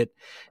to it,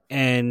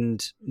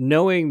 and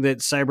knowing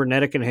that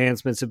cybernetic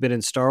enhancements have been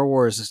in Star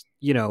Wars,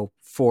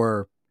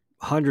 for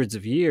hundreds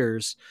of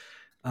years,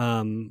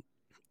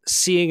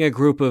 seeing a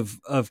group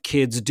of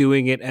kids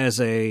doing it as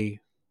a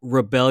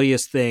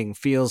rebellious thing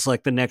feels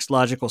like the next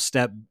logical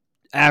step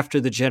after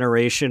the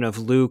generation of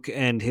Luke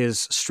and his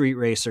street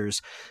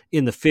racers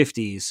in the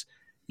 50s,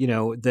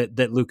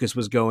 that Lucas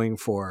was going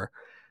for.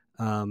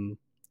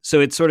 So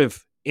it sort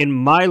of, in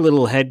my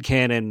little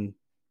headcanon,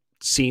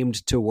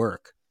 seemed to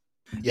work.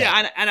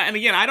 Yeah, and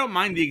again, I don't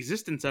mind the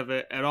existence of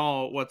it at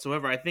all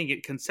whatsoever. I think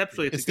it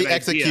conceptually it's a good the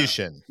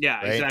execution. Idea. Yeah,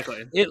 right?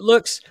 Exactly.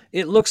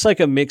 It looks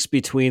like a mix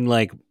between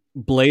like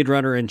Blade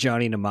Runner and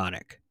Johnny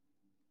Mnemonic.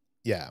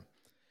 Yeah,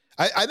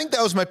 I think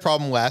that was my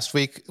problem last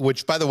week.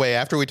 Which, by the way,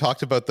 after we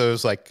talked about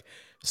those like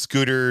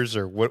scooters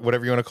or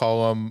whatever you want to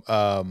call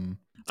them,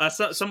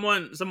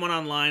 someone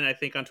online, I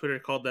think on Twitter,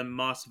 called them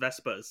Moss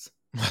Vespas.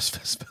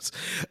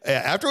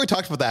 After we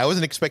talked about that, I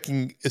wasn't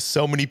expecting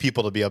so many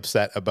people to be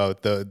upset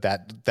about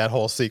that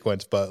whole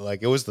sequence, but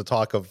like it was the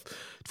talk of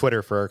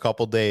Twitter for a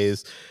couple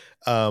days.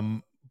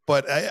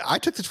 But I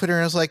took to Twitter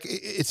and I was like,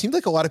 it seemed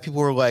like a lot of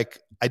people were like,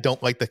 I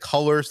don't like the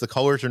colors. The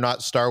colors are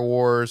not Star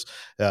Wars.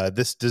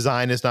 This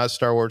design is not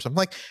Star Wars. I'm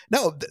like,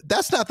 no,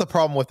 that's not the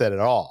problem with it at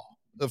all.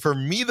 For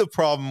me, the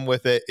problem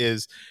with it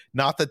is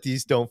not that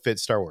these don't fit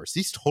Star Wars.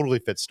 These totally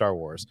fit Star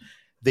Wars.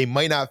 They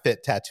might not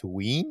fit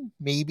Tatooine,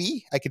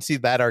 maybe. I could see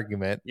that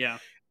argument. Yeah.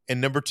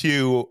 And number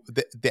two,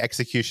 the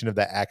execution of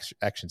that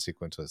action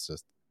sequence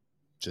was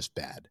just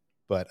bad.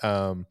 But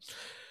I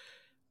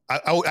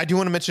do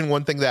want to mention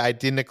one thing that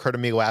didn't occur to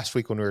me last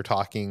week when we were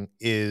talking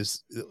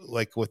is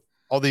like with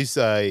all these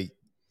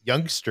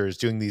youngsters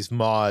doing these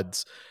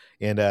mods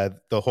and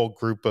the whole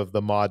group of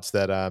the mods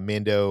that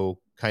Mando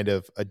kind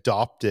of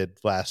adopted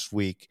last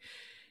week,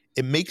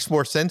 it makes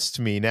more sense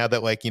to me now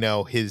that, like, you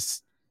know,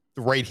 his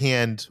right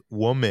hand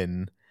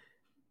woman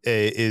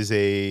is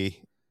a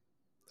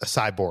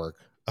cyborg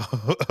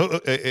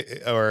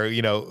or,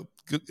 you know,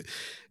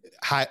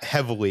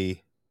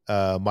 heavily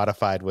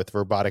modified with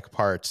robotic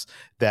parts,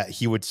 that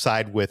he would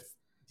side with,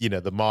 you know,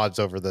 the mods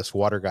over this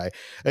water guy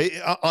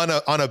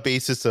on a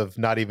basis of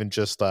not even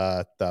just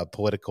the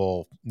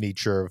political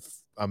nature of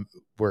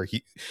where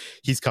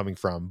he's coming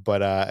from,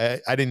 but I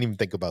didn't even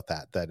think about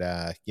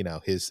that you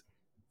know, his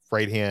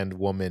right hand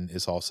woman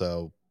is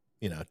also,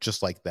 you know,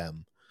 just like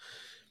them.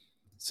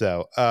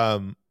 So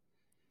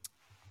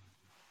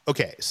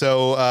okay,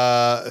 so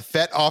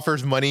Fett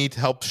offers money to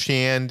help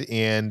Shand,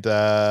 and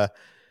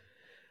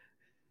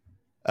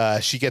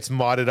she gets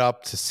modded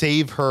up to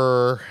save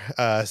her,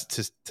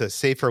 to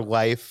save her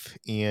life.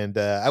 And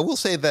I will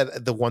say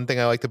that the one thing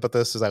I liked about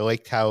this is I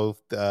liked how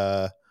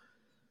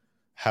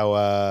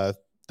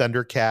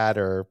Thundercat,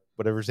 or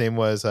whatever his name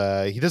was,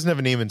 he doesn't have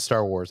a name in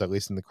Star Wars, at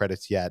least in the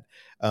credits yet.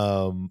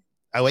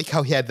 I like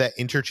how he had that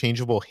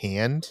interchangeable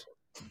hand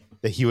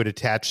that he would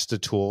attach to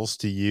tools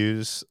to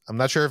use. I'm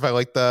not sure if I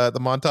like the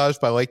montage,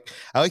 but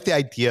I like the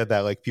idea that,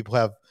 like, people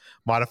have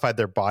modified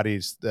their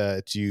bodies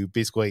to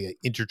basically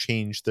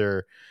interchange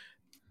their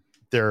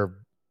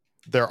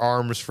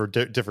arms for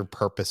different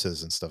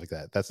purposes and stuff like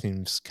that. That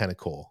seems kind of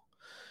cool.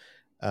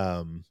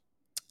 And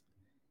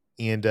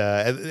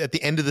at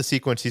the end of the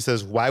sequence, he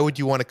says, "Why would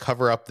you want to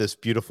cover up this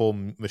beautiful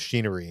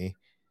machinery?"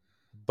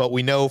 But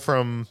we know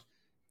from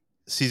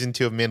season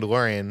 2 of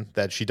Mandalorian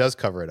that she does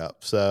cover it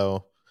up.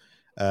 So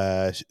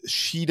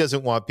she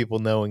doesn't want people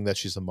knowing that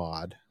she's a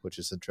mod, which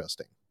is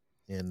interesting.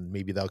 And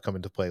maybe that'll come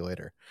into play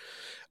later.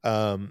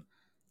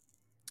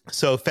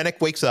 So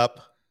Fennec wakes up.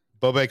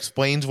 Boba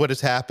explains what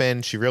has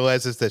happened. She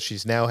realizes that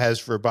she's now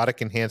has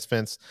robotic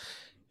enhancements.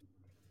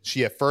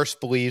 She at first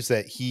believes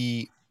that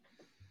he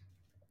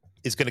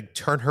is going to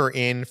turn her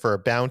in for a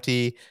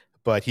bounty,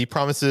 but he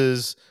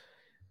promises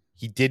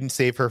he didn't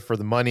save her for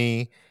the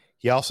money.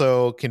 He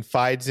also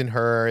confides in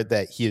her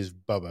that he is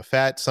Boba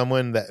Fett,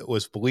 someone that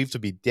was believed to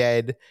be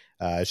dead.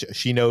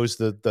 She knows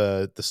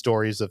the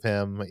stories of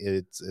him.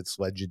 It's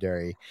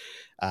legendary.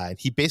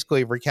 He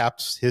basically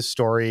recaps his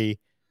story,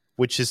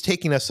 which is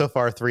taking us so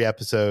far 3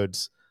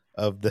 episodes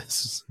of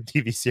this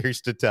TV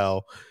series to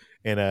tell.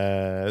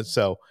 And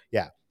so,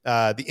 yeah.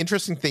 The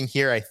interesting thing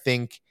here, I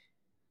think,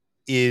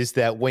 is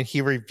that when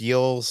he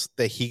reveals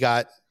that he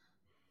got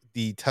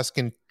the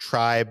Tusken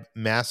tribe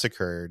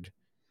massacred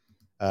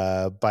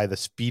by the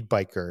speed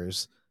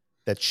bikers,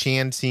 that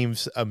Shand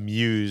seems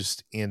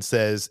amused and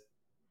says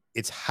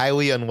it's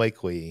highly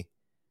unlikely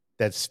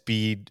that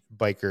speed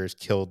bikers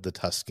killed the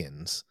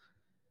Tuskens.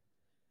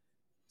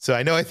 So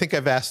I think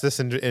I've asked this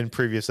in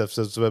previous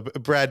episodes,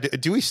 but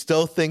Brad, do we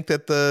still think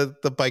that the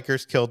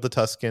bikers killed the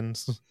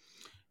Tuskens?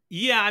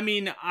 Yeah, I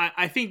mean,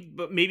 I think,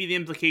 but maybe the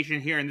implication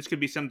here, and this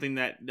could be something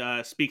that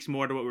speaks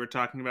more to what we were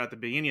talking about at the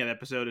beginning of the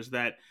episode, is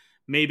that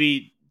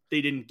maybe they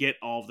didn't get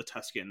all of the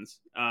Tuskens,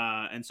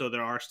 and so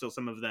there are still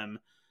some of them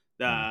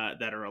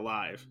that are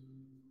alive.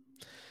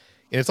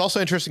 And it's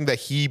also interesting that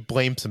he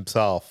blames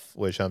himself,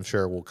 which I'm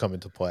sure will come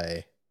into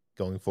play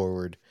going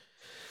forward.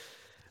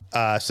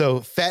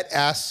 So Fett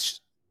asks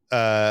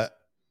for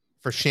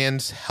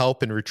Shand's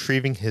help in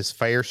retrieving his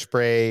fire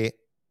spray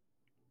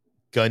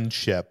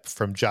gunship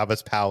from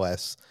Jabba's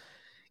palace.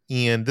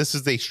 And this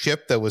is a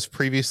ship that was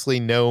previously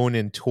known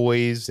in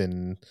toys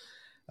and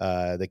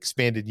the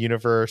expanded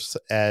universe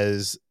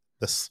as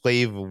the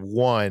Slave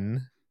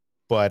One,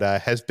 but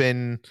has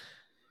been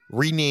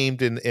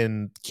renamed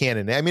in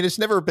canon. I mean, it's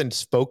never been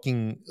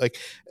spoken. Like,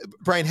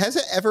 Brian, has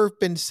it ever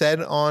been said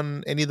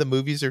on any of the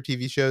movies or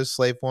TV shows,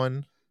 Slave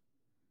One?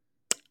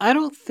 I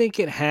don't think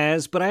it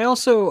has, but I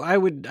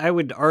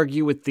would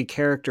argue with the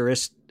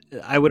characterization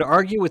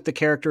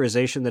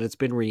that it's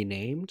been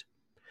renamed,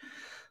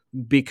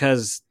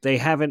 because they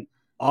haven't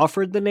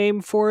offered the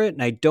name for it,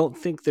 and I don't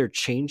think they're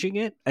changing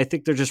it. I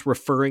think they're just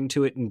referring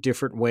to it in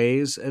different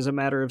ways as a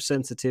matter of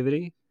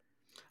sensitivity.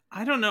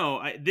 I don't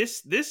know.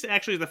 This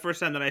actually is the first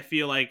time that I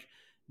feel like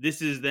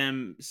this is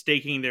them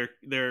staking their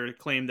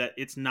claim that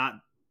it's not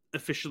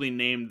officially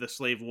named the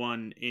Slave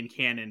One in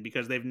canon,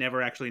 because they've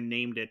never actually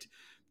named it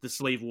the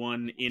Slave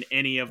One in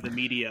any of the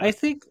media. I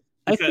think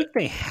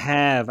they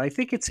have. I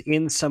think it's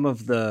in some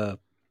of the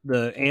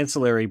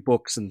ancillary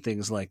books and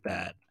things like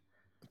that.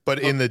 But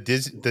in the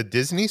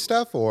Disney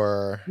stuff,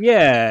 or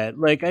yeah,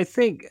 like I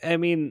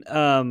mean,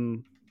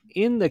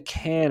 in the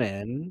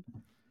canon,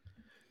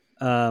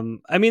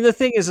 I mean, the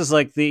thing is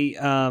like the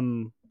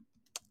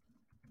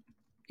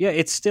yeah,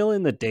 it's still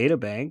in the data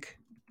bank.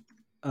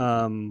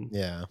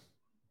 Yeah.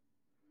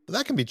 But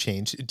that can be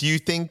changed. Do you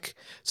think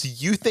so?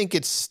 You think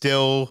it's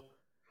still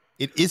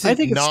it isn't I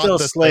think it's not still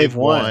the Slave Slave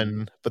One.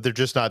 One, but they're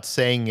just not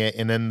saying it,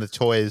 and then the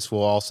toys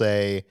will all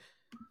say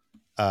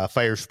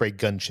Fire Spray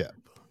Gunship.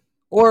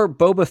 Or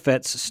Boba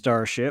Fett's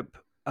starship.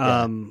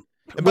 Yeah. And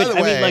by the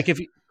way, I mean, like if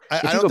you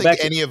I go don't back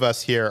think any of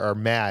us here are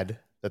mad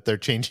that they're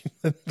changing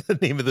the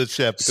name of the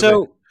ship.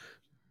 So,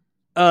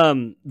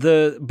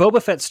 the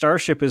Boba Fett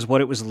starship is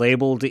what it was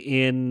labeled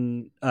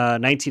in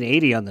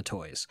 1980 on the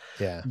toys.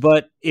 Yeah.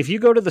 But if you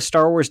go to the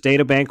Star Wars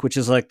databank, which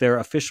is like their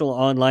official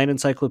online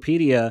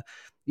encyclopedia,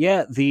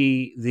 yeah,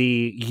 the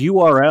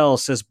URL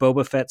says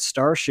Boba Fett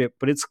starship,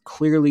 but it's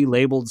clearly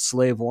labeled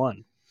Slave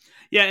One.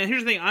 Yeah, and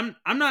here's the thing: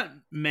 I'm not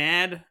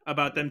mad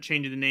about them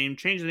changing the name.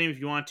 Change the name if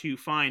you want to,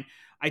 fine.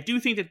 I do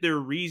think that their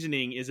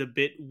reasoning is a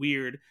bit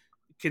weird,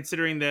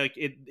 considering that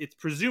it's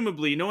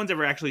presumably, no one's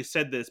ever actually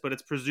said this, but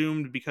it's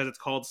presumed because it's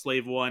called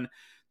Slave One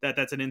that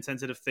that's an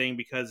insensitive thing,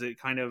 because it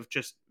kind of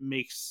just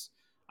makes,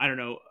 I don't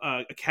know,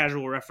 a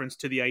casual reference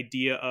to the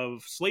idea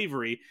of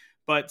slavery.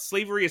 But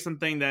slavery is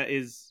something that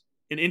is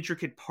an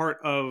intricate part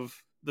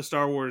of the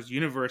Star Wars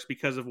universe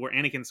because of where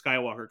Anakin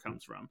Skywalker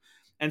comes from.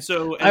 And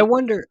so I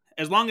wonder,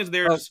 as long as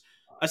there's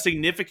a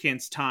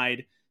significance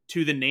tied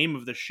to the name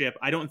of the ship,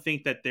 I don't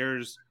think that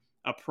there's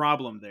a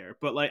problem there.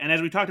 But like, and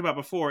as we talked about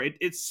before,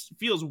 it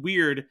feels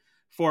weird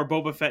for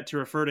Boba Fett to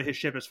refer to his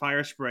ship as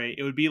Fire Spray.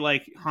 It would be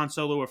like Han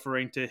Solo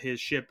referring to his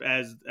ship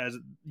as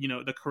you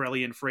know, the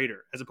Corellian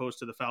freighter as opposed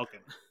to the Falcon.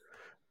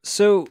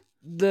 So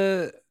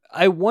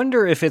I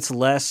wonder if it's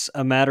less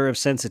a matter of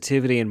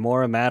sensitivity and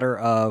more a matter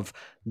of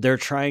they're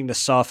trying to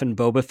soften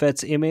Boba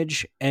Fett's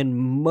image, and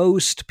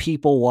most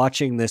people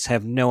watching this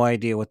have no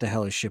idea what the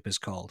hell his ship is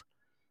called.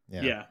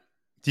 Yeah.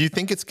 Do you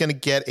think it's going to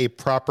get a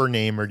proper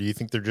name, or do you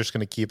think they're just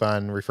going to keep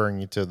on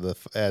referring to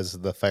as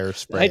the Fire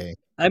Spray?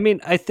 I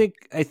mean, I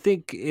think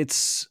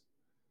it's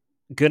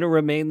going to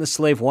remain the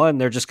Slave One.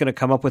 They're just going to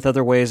come up with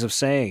other ways of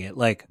saying it,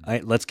 like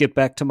let's get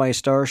back to my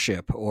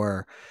starship,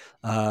 or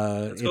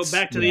let's go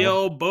back to the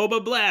old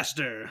Boba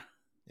Blaster.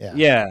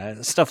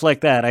 Yeah, stuff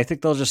like that. I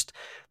think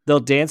they'll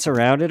dance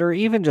around it, or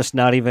even just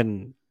not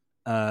even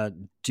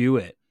do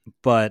it.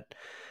 But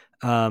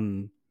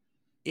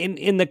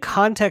in the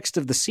context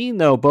of the scene,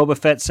 though, Boba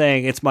Fett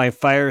saying it's my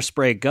Fire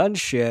Spray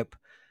gunship,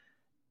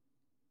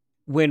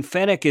 when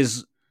Fennec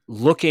is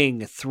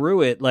looking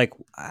through it, like,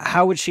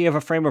 how would she have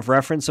a frame of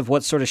reference of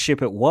what sort of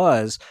ship it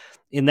was?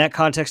 In that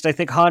context, I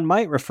think Han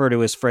might refer to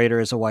his freighter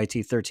as a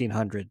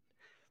YT-1300,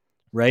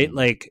 right? Mm-hmm.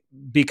 Like,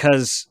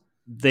 because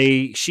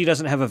she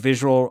doesn't have a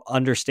visual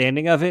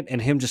understanding of it,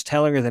 and him just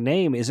telling her the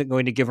name isn't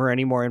going to give her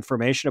any more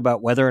information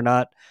about whether or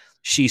not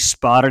she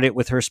spotted it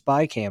with her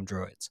spy cam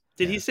droids.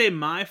 Did he say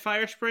my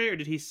Fire Spray, or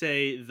did he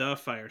say the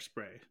Fire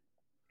Spray?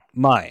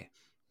 My.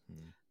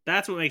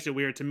 That's what makes it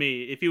weird to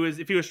me. If he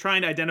was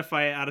trying to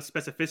identify it out of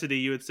specificity,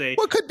 you would say,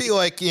 well, it could be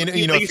like, you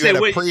know, if you had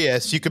a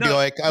Prius, you could be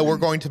like, oh, we're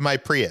going to my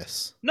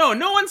Prius. No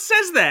one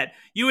says that.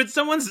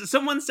 Someone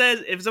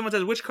says, if someone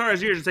says, which car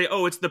is yours, you say,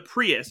 oh, it's the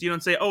Prius. You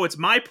don't say, oh, it's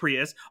my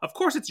Prius. Of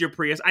course it's your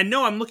Prius. I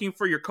know I'm looking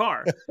for your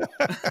car.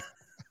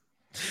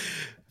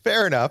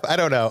 Fair enough. I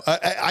don't know.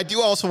 I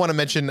do also want to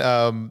mention,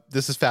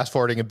 this is fast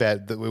forwarding a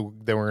bit that we're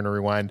going to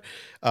rewind,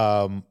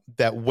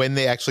 that when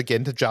they actually get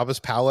into Jabba's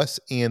palace,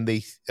 and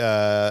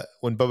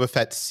when Boba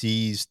Fett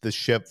sees the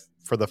ship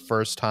for the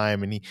first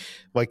time, and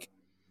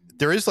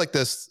there is like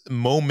this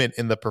moment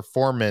in the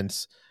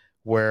performance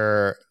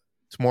where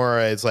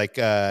Tamora is like,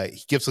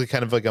 he gives like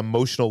kind of like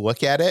emotional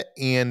look at it,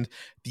 and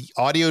the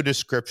audio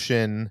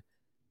description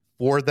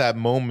for that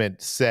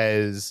moment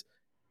says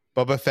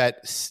Boba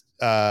Fett,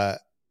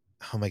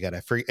 oh my God,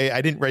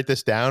 I didn't write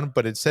this down,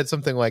 but it said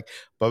something like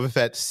Boba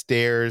Fett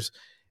stares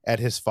at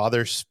his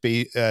father's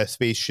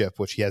spaceship,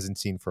 which he hasn't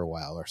seen for a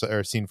while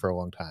or seen for a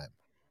long time.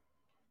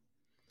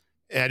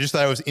 And I just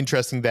thought it was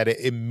interesting that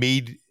it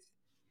made,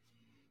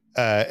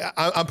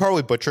 I'm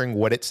probably butchering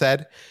what it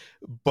said,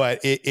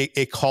 but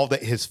it called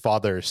it his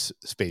father's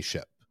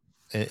spaceship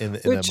in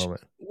that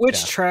moment.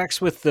 Which tracks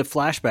with the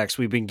flashbacks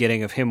we've been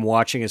getting of him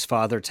watching his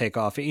father take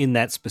off in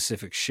that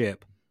specific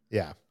ship.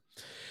 Yeah.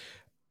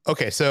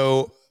 Okay,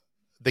 so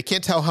they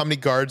can't tell how many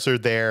guards are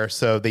there,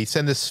 so they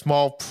send this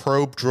small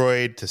probe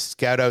droid to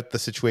scout out the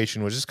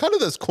situation, which is kind of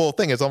this cool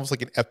thing. It's almost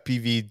like an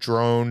FPV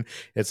drone.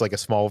 It's like a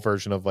small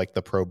version of like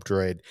the probe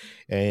droid,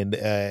 and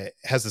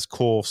has this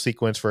cool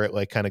sequence where it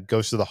like kind of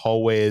goes through the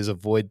hallways,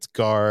 avoids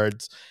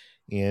guards,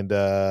 and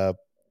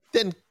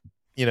then,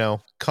 you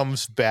know,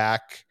 comes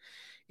back,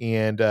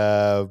 and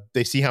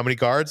they see how many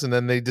guards, and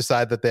then they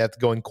decide that they have to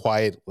go in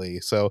quietly.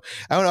 So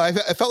I don't know.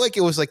 I felt like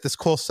it was like this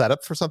cool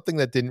setup for something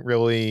that didn't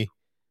really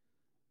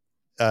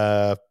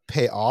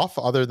pay off,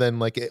 other than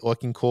like it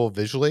looking cool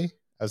visually.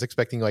 I was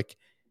expecting like,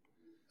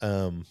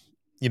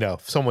 you know,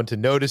 someone to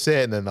notice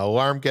it, and then the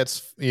alarm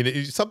gets, you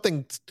know,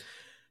 something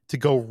to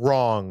go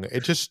wrong.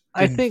 It just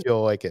didn't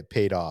feel like it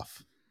paid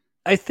off.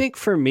 I think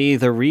for me,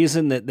 the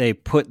reason that they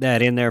put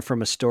that in there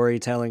from a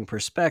storytelling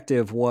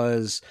perspective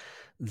was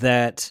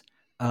that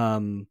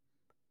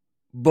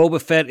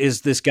Boba Fett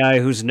is this guy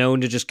who's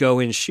known to just go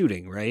in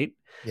shooting, right?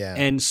 Yeah.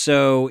 And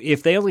so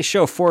if they only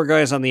show 4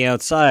 guys on the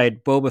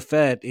outside, Boba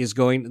Fett is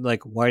going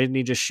like, why didn't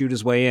he just shoot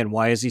his way in?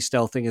 Why is he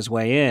stealthing his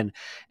way in?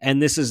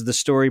 And this is the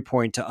story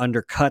point to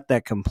undercut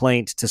that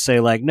complaint, to say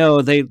like,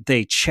 no,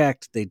 they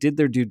checked, they did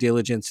their due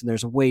diligence, and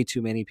there's way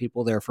too many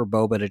people there for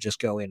Boba to just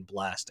go in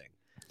blasting.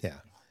 Yeah.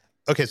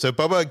 Okay, so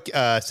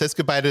Boba says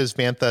goodbye to his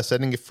Bantha,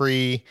 setting it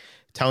free,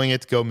 telling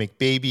it to go make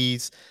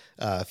babies.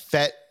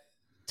 Fett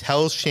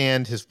tells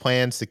Shand his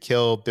plans to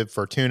kill Bib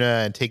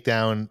Fortuna and take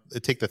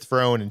the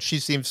throne, and she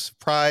seems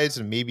surprised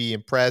and maybe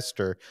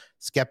impressed or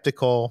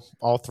skeptical,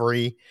 all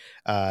three.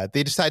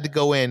 They decide to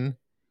go in,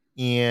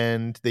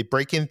 and they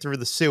break in through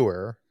the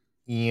sewer,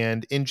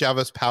 and in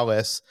Jabba's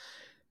palace,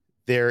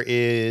 there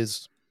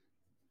is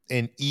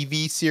an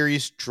EV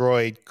series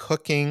droid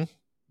cooking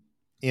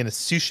and a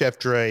sous chef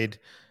droid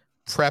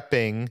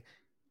prepping,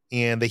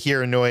 and they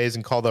hear a noise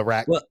and call the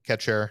rat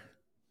catcher.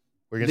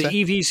 The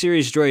EV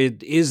series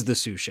droid is the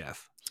sous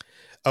chef.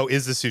 Oh,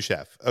 is the sous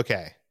chef?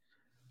 Okay.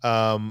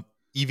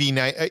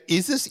 EV9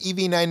 is this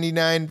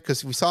EV99?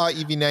 Because we saw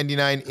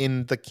EV99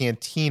 in the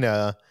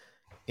cantina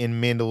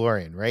in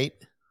Mandalorian, right?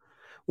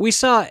 We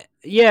saw,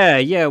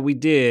 yeah, we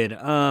did.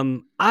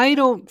 I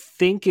don't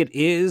think it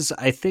is.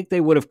 I think they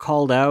would have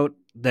called out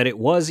that it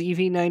was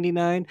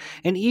EV99,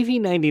 and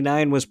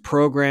EV99 was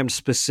programmed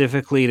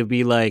specifically to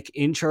be like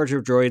in charge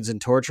of droids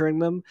and torturing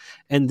them,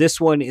 and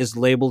this one is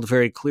labeled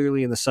very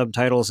clearly in the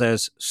subtitles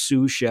as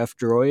sous chef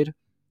droid.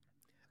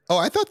 Oh,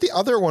 I thought the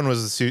other one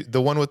was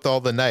the one with all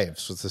the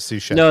knives was the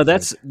sous chef. No,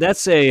 that's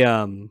a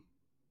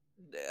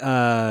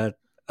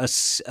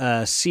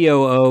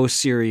COO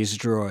series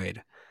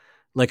droid,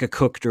 like a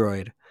cook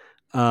droid,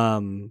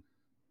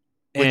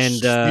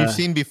 which we've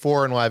seen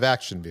before in live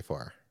action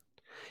before.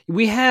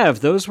 We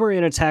have. Those were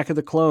in Attack of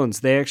the Clones.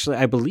 They actually,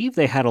 I believe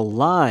they had a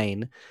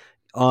line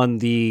on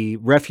the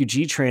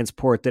refugee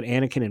transport that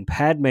Anakin and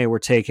Padme were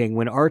taking.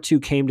 When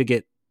R2 came to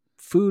get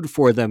food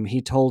for them,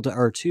 he told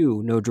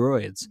R2, no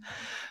droids.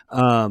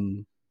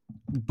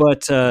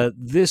 But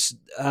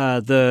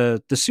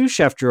the sous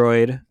chef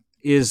droid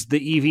is the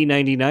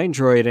EV99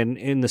 droid, and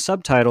in the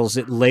subtitles,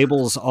 it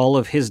labels all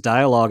of his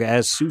dialogue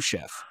as sous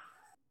chef.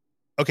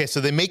 Okay,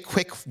 so they make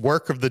quick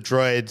work of the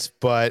droids,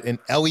 but an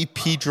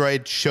LEP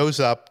droid shows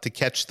up to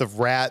catch the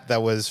rat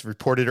that was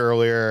reported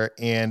earlier.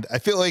 And I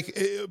feel like,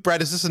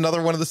 Brad, is this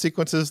another one of the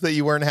sequences that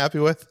you weren't happy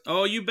with?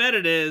 Oh, you bet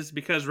it is,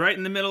 because right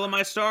in the middle of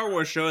my Star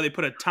Wars show, they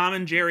put a Tom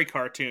and Jerry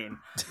cartoon.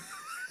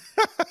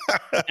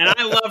 And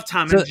I love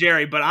Tom and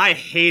Jerry, but I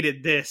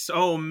hated this.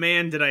 Oh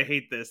man, did I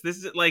hate this. This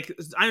is like,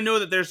 I know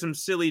that there's some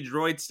silly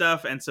droid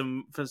stuff and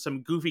some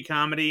goofy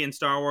comedy in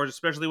Star Wars,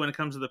 especially when it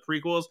comes to the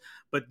prequels,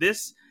 but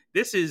this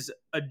is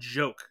a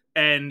joke,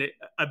 and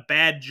a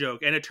bad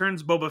joke, and it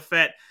turns Boba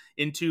Fett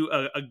into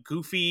a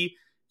goofy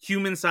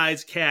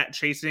human-sized cat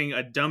chasing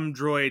a dumb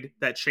droid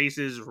that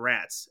chases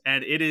rats,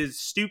 and it is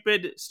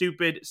stupid.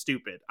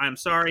 I'm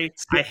sorry,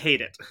 I hate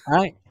it.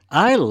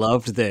 I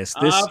loved this.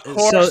 Of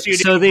course you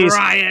do,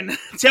 Brian.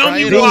 Tell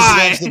me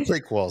why. Loves the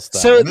prequels, though.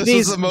 So this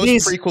is the most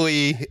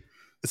prequel-y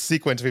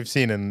sequence we've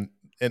seen in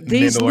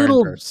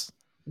Mandalorian.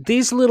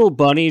 These little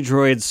bunny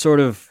droids sort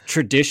of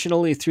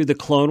traditionally through the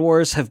Clone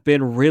Wars have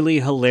been really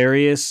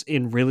hilarious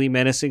in really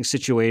menacing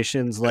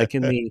situations, like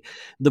in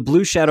the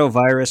Blue Shadow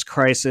virus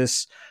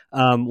crisis.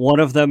 One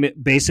of them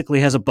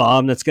basically has a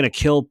bomb that's going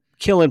to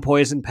kill and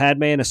poison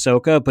Padme and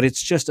Ahsoka, but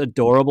it's just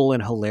adorable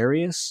and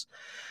hilarious.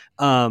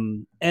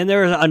 And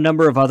there are a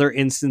number of other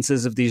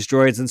instances of these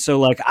droids. And so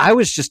like, I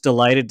was just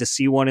delighted to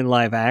see one in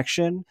live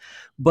action,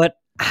 but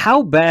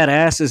how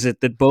badass is it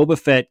that Boba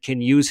Fett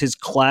can use his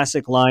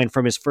classic line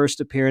from his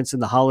first appearance in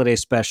the holiday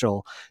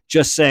special,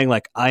 just saying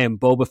like, I am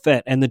Boba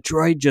Fett, and the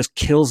droid just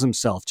kills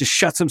himself, just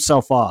shuts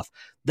himself off.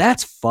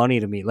 That's funny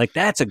to me. Like,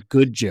 that's a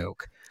good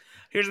joke.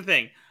 Here's the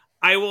thing.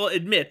 I will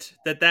admit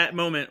that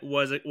moment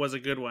was a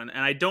good one,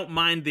 and I don't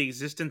mind the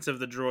existence of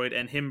the droid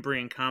and him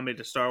bringing comedy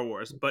to Star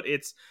Wars, but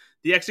it's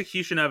the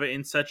execution of it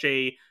in such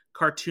a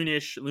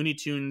cartoonish Looney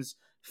Tunes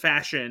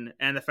fashion,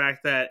 and the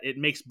fact that it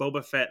makes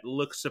Boba Fett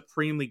look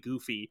supremely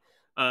goofy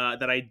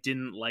that I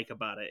didn't like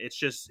about it. It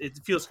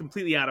feels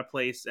completely out of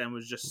place and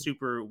was just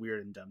super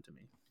weird and dumb to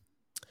me.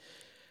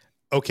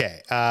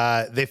 Okay,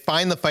 they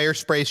find the fire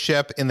spray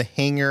ship in the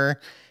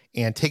hangar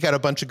and take out a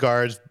bunch of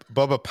guards.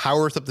 Boba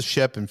powers up the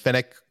ship, and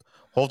Fennec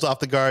holds off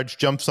the guards,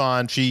 jumps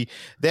on. They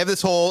have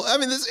this whole,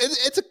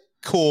 it's a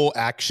cool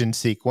action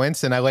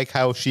sequence, and I like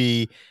how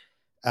she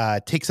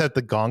takes out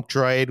the Gonk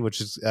droid, which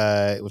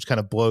kind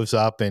of blows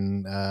up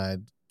and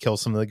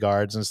kills some of the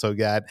guards and so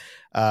that.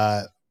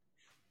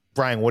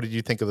 Brian, what did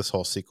you think of this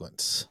whole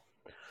sequence?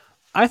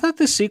 I thought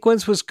the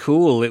sequence was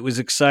cool. It was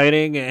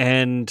exciting,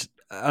 and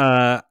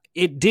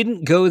it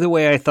didn't go the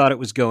way I thought it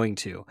was going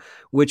to,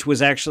 which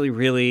was actually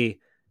really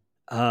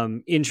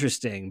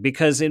interesting,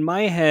 because in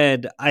my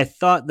head, I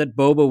thought that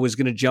Boba was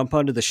going to jump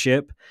onto the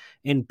ship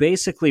and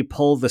basically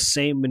pull the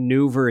same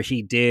maneuver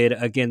he did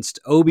against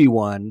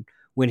Obi-Wan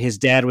when his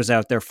dad was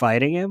out there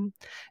fighting him.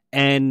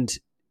 And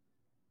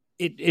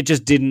it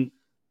just didn't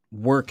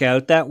work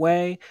out that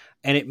way.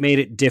 And it made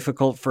it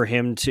difficult for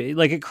him to,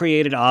 like, it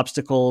created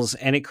obstacles,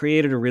 and it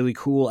created a really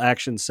cool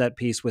action set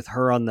piece with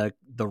her on the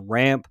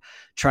ramp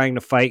trying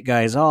to fight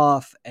guys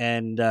off.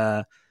 And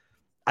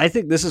I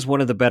think this is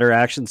one of the better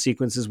action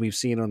sequences we've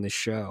seen on this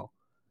show.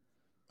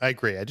 I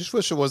agree. I just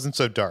wish it wasn't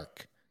so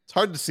dark. It's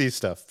hard to see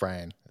stuff,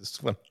 Brian.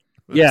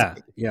 Yeah.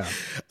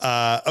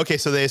 Okay,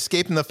 so they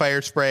escape in the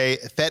fire spray.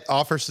 Fett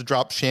offers to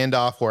drop Shand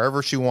off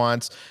wherever she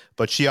wants,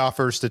 but she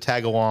offers to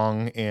tag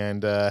along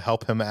and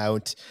help him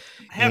out.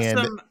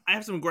 I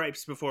have some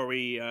gripes before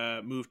we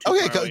move to.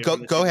 Okay,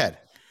 go ahead.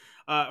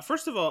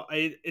 First of all,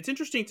 it's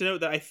interesting to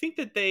note that I think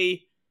that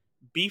they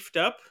beefed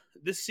up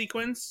this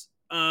sequence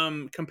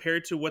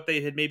compared to what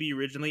they had maybe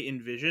originally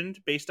envisioned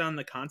based on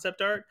the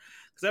concept art.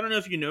 Because I don't know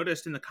if you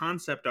noticed in the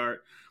concept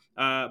art,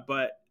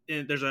 but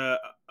there's a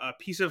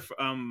piece of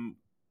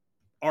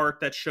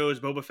art that shows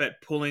Boba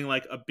Fett pulling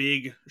like a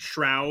big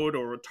shroud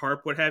or a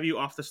tarp, what have you,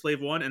 off the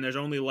Slave One, and there's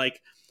only like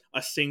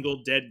a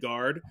single dead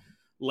guard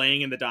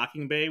laying in the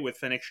docking bay with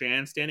Fennec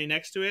Shand standing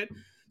next to it.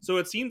 So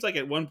it seems like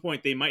at one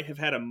point they might have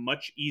had a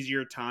much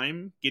easier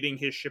time getting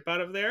his ship out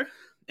of there.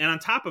 And on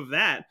top of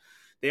that,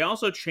 they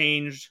also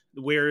changed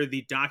where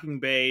the docking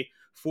bay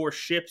for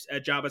ships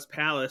at Jabba's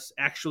palace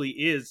actually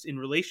is in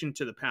relation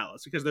to the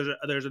palace, because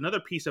there's another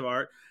piece of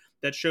art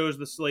that shows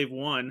the Slave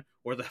One,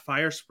 or the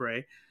fire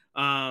spray,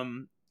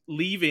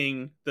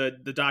 leaving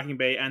the docking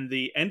bay, and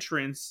the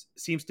entrance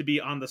seems to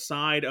be on the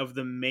side of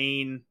the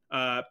main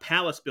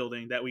palace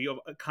building that we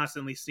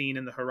constantly seen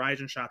in the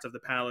horizon shots of the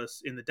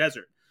palace in the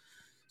desert.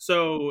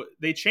 So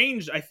they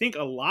changed, I think,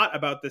 a lot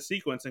about the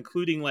sequence,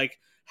 including like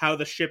how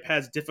the ship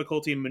has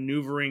difficulty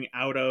maneuvering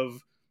out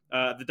of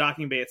the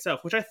docking bay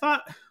itself, which I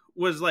thought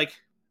was like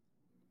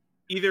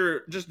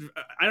either just,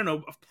 I don't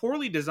know,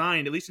 poorly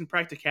designed, at least in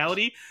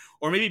practicality,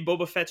 or maybe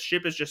Boba Fett's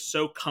ship is just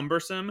so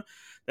cumbersome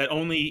that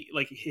only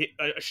like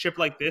a ship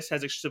like this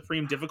has a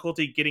supreme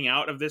difficulty getting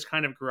out of this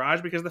kind of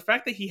garage, because the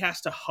fact that he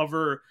has to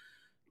hover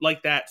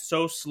like that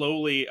so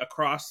slowly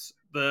across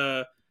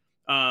the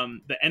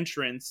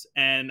entrance,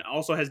 and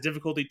also has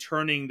difficulty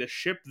turning the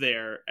ship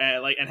there,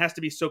 and has to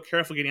be so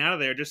careful getting out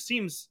of there, just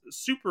seems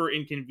super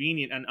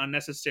inconvenient and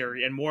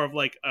unnecessary, and more of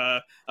like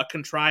a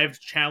contrived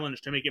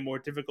challenge to make it more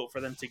difficult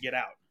for them to get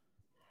out.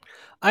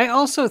 I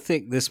also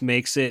think this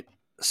makes it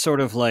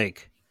sort of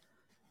like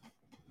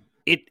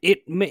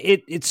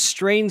it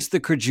strains the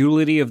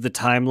credulity of the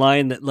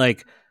timeline that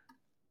like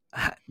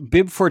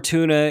Bib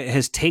Fortuna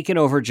has taken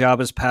over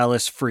Jabba's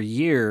palace for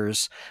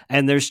years,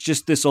 and there's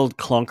just this old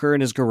clunker in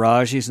his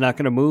garage he's not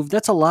going to move.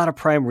 That's a lot of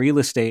prime real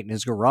estate in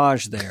his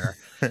garage there.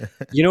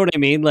 You know what I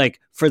mean? Like,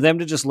 for them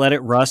to just let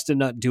it rust and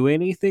not do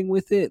anything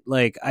with it,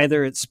 like,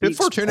 either it speaks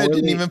Bib Fortuna poorly.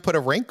 didn't even put a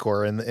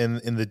Rancor in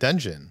the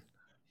dungeon.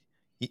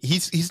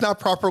 He's not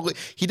properly.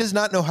 He does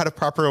not know how to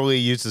properly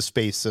use the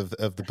space of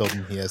the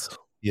building he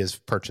has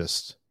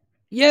purchased.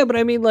 Yeah, but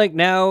I mean, like,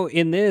 now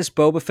in this,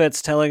 Boba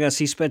Fett's telling us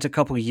he spent a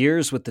couple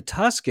years with the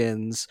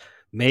Tuskens.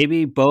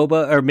 Maybe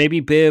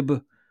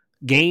Bib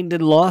gained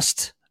and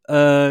lost,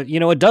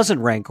 a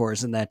dozen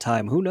Rancors in that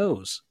time. Who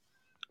knows?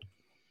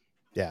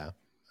 Yeah.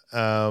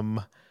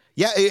 And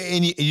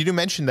you do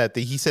mention that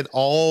he said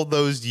all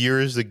those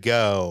years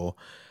ago.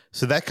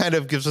 So that kind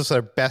of gives us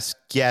our best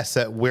guess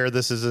at where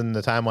this is in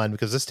the timeline,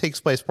 because this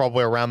takes place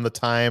probably around the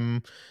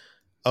time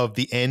of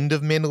the end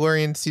of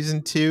Mandalorian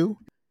season 2.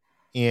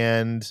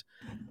 And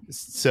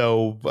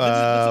so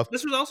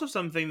this was also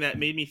something that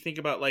made me think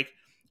about like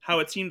how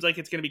it seems like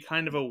it's going to be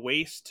kind of a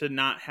waste to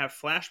not have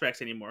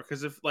flashbacks anymore,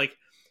 because if like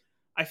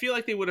I feel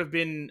like they would have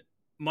been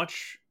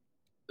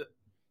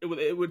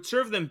it would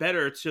serve them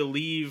better to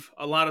leave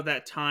a lot of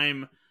that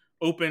time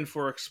open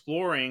for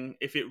exploring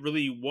if it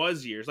really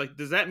was years. Like,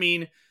 does that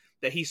mean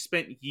that he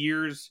spent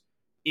years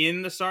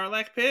in the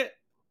Sarlacc pit,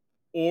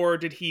 or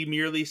did he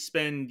merely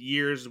spend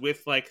years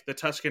with like the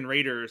Tusken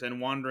Raiders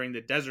and wandering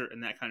the desert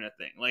and that kind of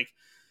thing? Like,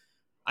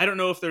 I don't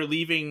know if they're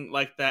leaving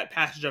like that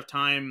passage of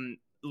time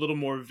a little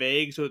more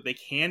vague so that they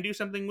can do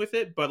something with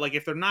it. But like,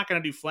 if they're not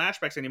going to do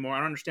flashbacks anymore, I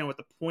don't understand what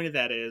the point of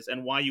that is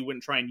and why you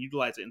wouldn't try and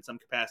utilize it in some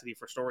capacity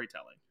for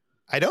storytelling.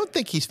 I don't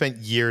think he spent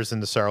years in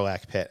the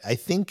Sarlacc pit. I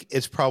think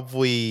it's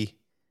probably,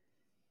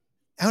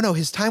 I don't know,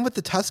 his time with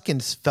the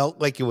Tuskens felt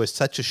like it was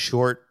such a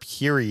short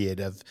period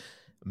of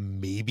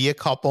maybe a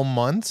couple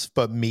months,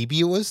 but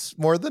maybe it was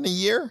more than a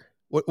year.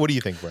 What do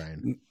you think,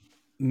 Brian?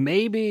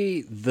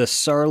 Maybe the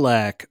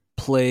Sarlacc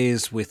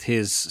plays with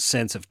his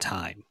sense of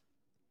time.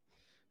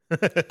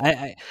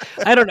 I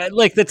don't know.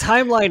 Like, the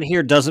timeline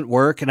here doesn't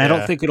work, and I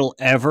don't think it'll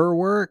ever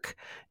work.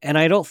 And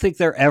I don't think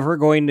they're ever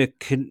going to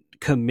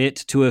commit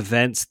to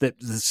events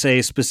that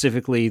say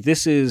specifically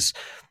this is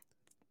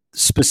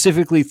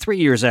specifically 3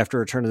 years after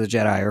Return of the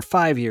Jedi, or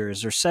 5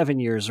 years, or 7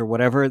 years, or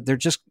whatever.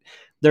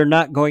 They're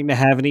not going to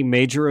have any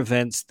major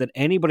events that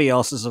anybody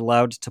else is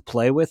allowed to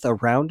play with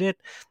around it,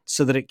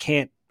 so that it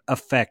can't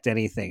affect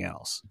anything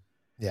else.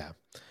 Yeah.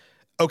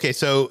 Okay,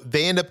 so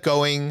they end up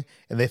going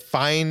and they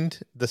find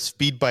the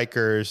speed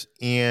bikers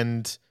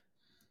and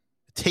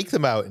take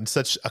them out in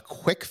such a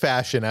quick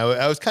fashion.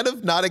 I was kind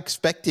of not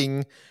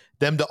expecting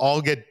them to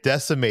all get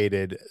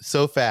decimated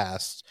so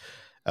fast.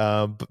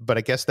 But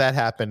I guess that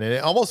happened, and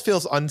it almost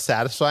feels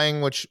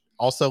unsatisfying, which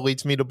also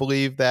leads me to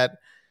believe that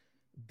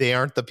they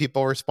aren't the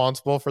people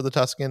responsible for the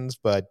Tuskens.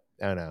 But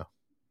I don't know.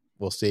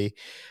 We'll see.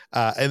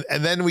 And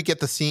then we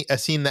get a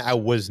scene that I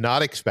was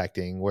not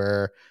expecting,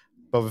 where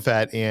Boba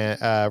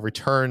Fett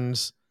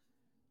returns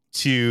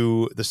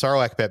to the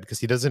Sarlacc pit because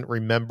he doesn't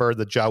remember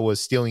the Jawa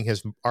was stealing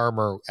his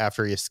armor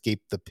after he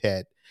escaped the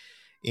pit,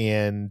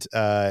 and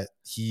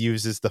he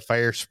uses the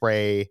fire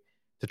spray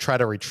to try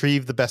to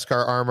retrieve the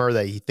Beskar armor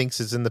that he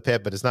thinks is in the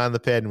pit, but it's not in the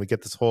pit. And we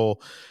get this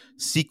whole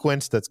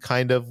sequence that's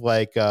kind of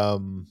like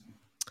the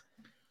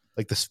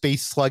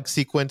space slug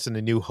sequence in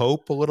A New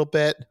Hope a little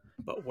bit.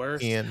 But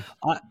worse.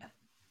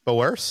 But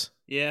worse?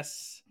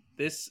 Yes.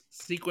 This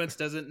sequence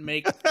doesn't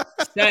make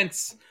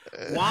sense.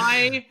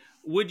 Why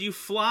would you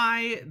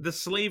fly the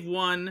Slave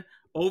One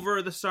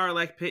over the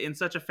Sarlacc pit in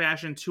such a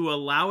fashion to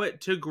allow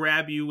it to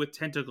grab you with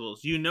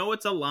tentacles? You know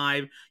it's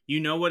alive. You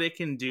know what it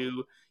can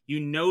do. You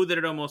know that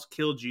it almost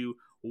killed you.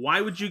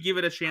 Why would you give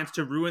it a chance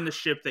to ruin the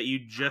ship that you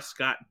just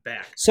got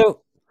back?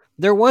 So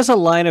there was a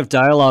line of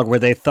dialogue where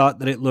they thought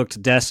that it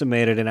looked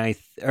decimated, and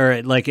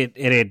it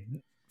had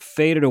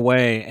faded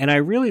away. And I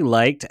really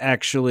liked,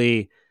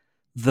 actually,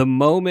 the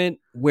moment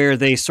where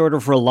they sort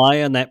of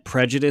rely on that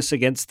prejudice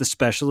against the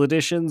special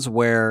editions,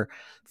 where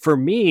for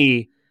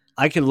me,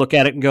 I can look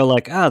at it and go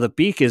like, the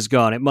beak is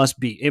gone. It must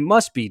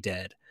be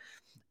dead.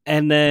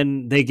 And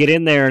then they get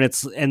in there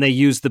and they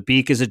use the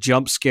beak as a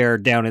jump scare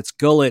down its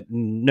gullet,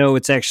 and no,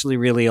 it's actually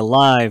really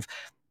alive.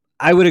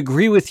 I would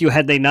agree with you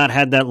had they not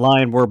had that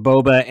line where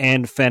Boba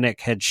and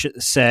Fennec had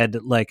said,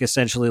 like,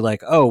 essentially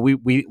like, oh,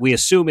 we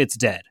assume it's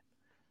dead.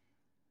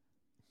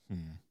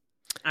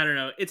 I don't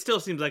know. It still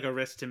seems like a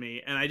risk to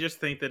me, and I just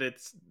think that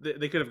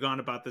they could have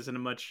gone about this in a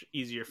much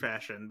easier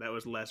fashion that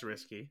was less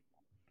risky.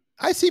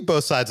 I see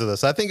both sides of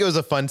this. I think it was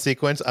a fun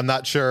sequence. I'm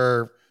not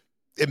sure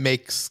it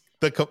makes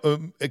the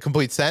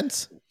complete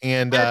sense,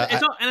 and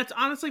it's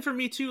honestly, for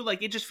me too,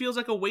 like, it just feels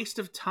like a waste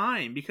of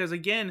time, because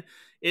again,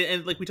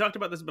 and like we talked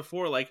about this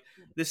before, like,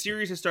 the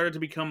series has started to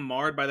become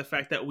marred by the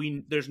fact that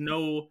there's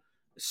no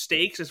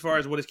stakes as far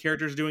as what his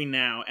character is doing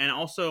now, and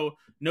also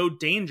no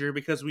danger,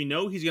 because we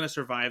know he's going to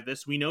survive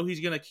this. We know he's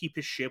going to keep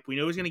his ship. We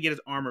know he's going to get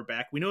his armor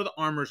back. We know the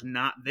armor's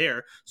not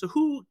there. So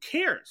who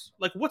cares?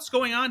 Like, what's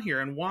going on here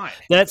and why?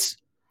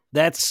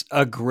 That's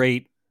a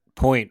great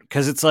point,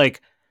 because it's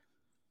like,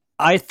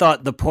 I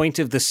thought the point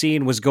of the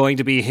scene was going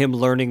to be him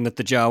learning that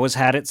the Jawas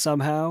had it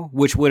somehow,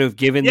 which would have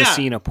given the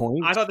scene a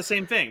point. I thought the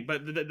same thing,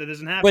 but that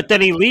doesn't happen. But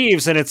then he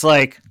leaves, and it's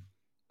like,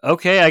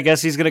 okay, I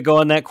guess he's going to go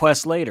on that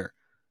quest later.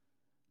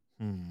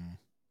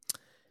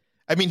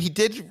 I mean,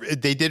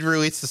 they did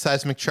release the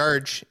seismic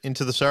charge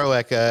into the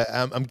Sarlacc.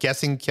 I'm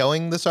guessing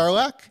killing the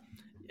Sarlacc.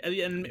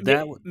 And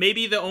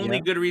maybe the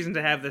only good reason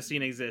to have this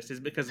scene exist is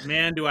because,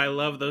 man, do I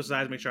love those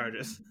seismic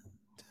charges.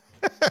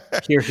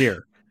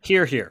 Here.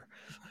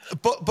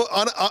 But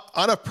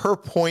on a per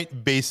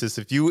point basis,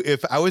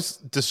 if I was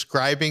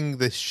describing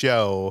the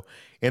show,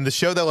 and the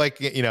show that, like,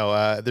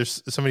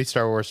 there's so many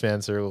Star Wars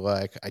fans that are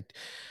like,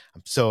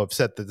 I'm so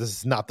upset that this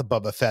is not the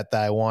Boba Fett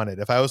that I wanted.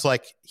 If I was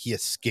like, he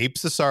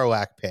escapes the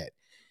Sarlacc pit,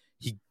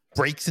 he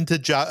breaks into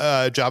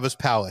Jabba's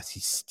palace, he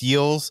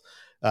steals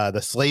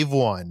the Slave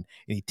One, and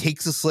he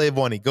takes the Slave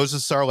One, he goes to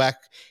Sarlacc,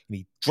 and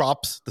he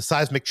drops the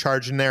seismic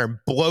charge in there and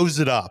blows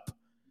it up.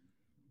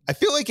 I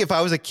feel like if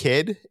I was a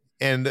kid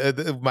and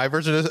my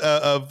version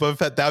of Boba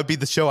Fett, that would be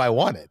the show I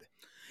wanted.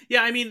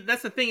 Yeah, I mean,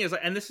 that's the thing is,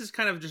 and this is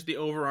kind of just the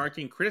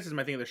overarching criticism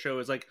I think of the show,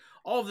 is like,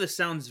 all of this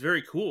sounds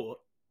very cool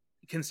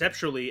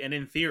conceptually and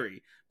in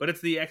theory, but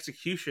it's the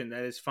execution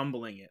that is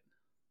fumbling it.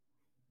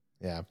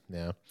 Yeah.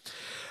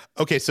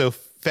 Okay, so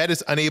Fett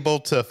is unable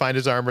to find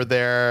his armor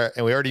there,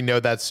 and we already know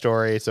that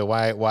story, so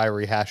why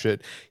rehash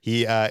it?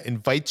 He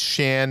invites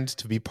Shand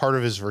to be part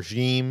of his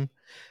regime,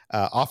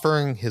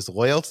 offering his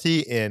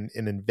loyalty and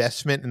an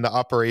investment in the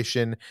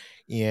operation,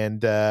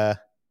 and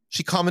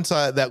she comments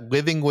that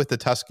living with the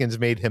Tuskens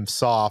made him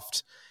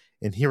soft,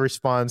 and he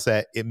responds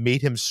that it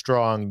made him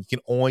strong. You can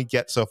only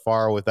get so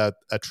far without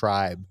a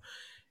tribe.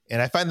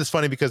 And I find this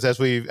funny because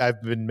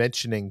I've been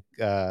mentioning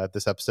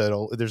this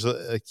episode, there's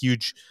a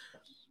huge,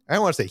 I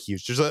don't want to say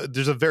huge,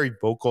 there's a very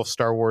vocal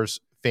Star Wars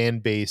fan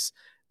base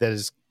that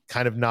is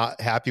kind of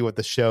not happy with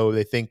the show.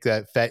 They think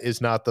that Fett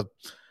is not the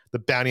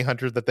bounty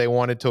hunter that they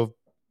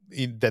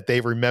that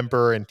they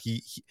remember, and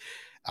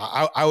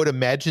I would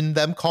imagine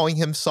them calling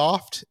him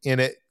soft,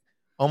 and it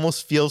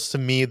almost feels to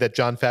me that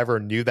Jon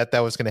Favreau knew that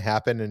was going to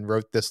happen and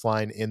wrote this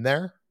line in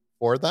there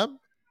for them.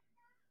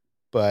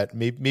 But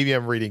maybe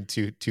I'm reading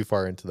too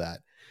far into that.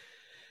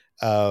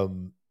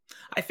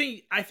 I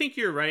think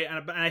you're right,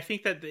 and I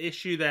think that the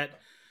issue that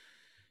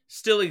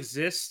still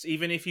exists,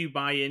 even if you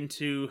buy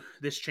into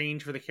this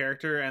change for the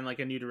character and like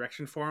a new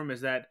direction for him,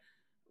 is that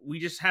we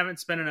just haven't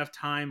spent enough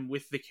time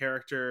with the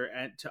character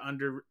and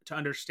to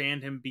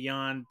understand him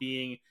beyond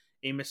being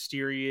a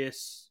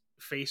mysterious,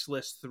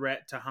 faceless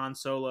threat to Han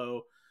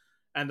Solo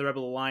and the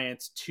Rebel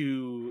Alliance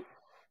to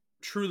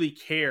truly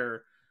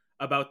care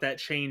about that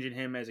change in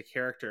him as a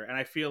character. And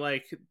I feel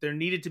like there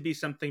needed to be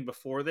something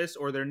before this,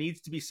 or there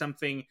needs to be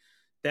something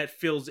that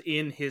fills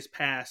in his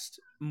past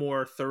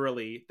more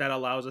thoroughly that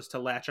allows us to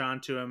latch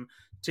on to him,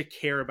 to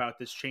care about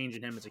this change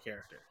in him as a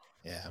character.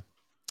 Yeah.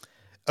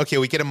 Okay,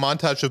 we get a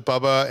montage of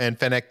Bubba and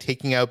Fennec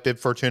taking out Bib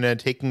Fortuna and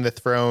taking the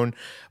throne.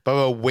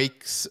 Bubba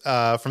wakes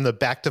from the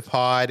bacta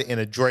pod, and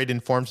a droid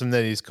informs him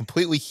that he's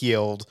completely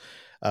healed,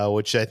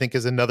 which I think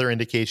is another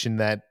indication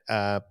that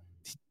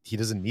he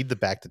doesn't need the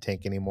bacta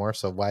tank anymore.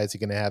 So why is he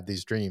going to have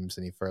these dreams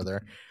any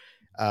further?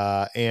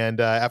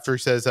 And after he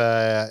says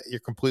you're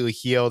completely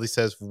healed, he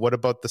says, "What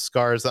about the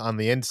scars on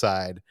the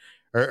inside?"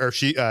 Or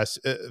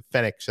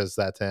Fennec says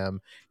that to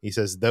him. He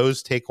says,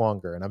 "Those take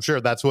longer," and I'm sure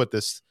that's what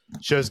this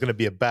show is going to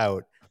be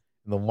about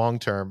in the long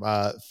term.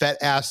 Fett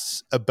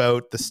asks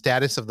about the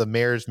status of the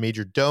mayor's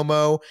major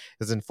domo.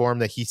 Is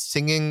informed that he's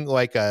singing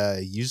like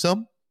a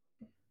Yuzum.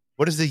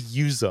 What is a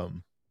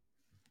Yuzum?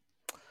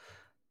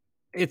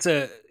 It's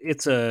a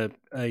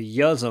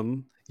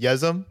Yuzum.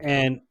 Yuzum?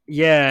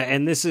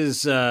 And this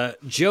is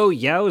Joe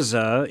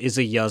Yauza is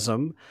a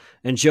Yuzum,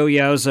 and Joe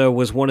Yauza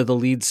was one of the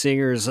lead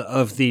singers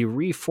of the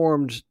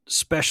reformed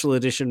Special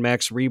Edition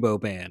Max Rebo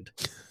band.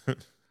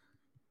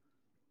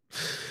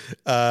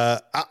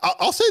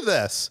 I'll say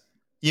this.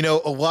 You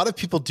know, a lot of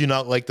people do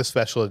not like the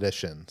special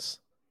editions.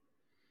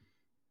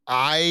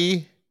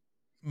 The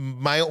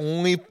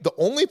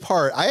only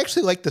part I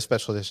actually like the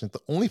special editions.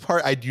 The only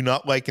part I do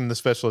not like in the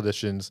special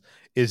editions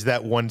is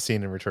that one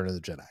scene in Return of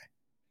the Jedi.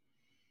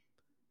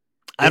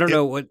 I don't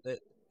know what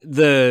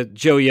the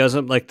Joe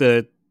Yuzum, like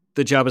the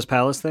Jabba's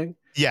Palace thing.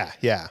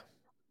 Yeah.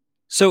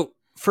 So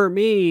for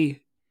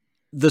me,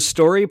 the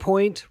story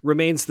point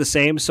remains the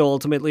same. So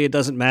ultimately, it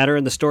doesn't matter.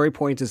 And the story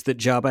point is that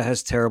Jabba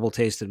has terrible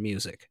taste in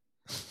music.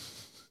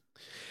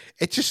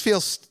 It just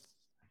feels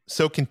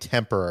so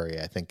contemporary,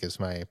 I think, is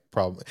my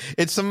problem.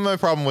 It's some of my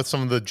problem with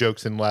some of the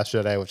jokes in Last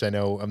Jedi, which I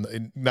know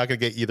I'm not going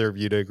to get either of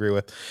you to agree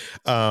with.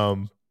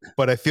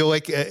 But I feel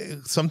like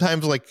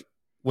sometimes, like,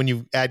 when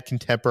you add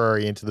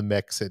contemporary into the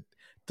mix, it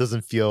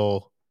doesn't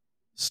feel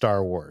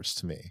Star Wars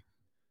to me.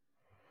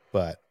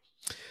 But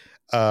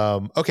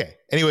okay.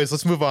 Anyways,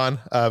 let's move on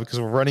because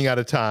we're running out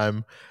of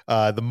time.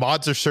 The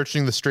mods are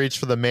searching the streets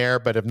for the mayor,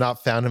 but have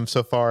not found him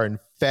so far. And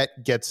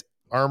Fett gets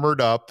armored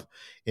up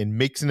and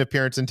makes an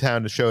appearance in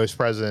town to show his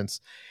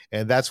presence.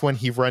 And that's when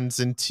he runs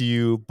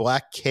into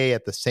Black K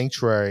at the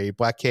sanctuary.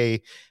 Black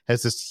K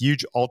has this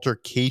huge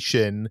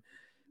altercation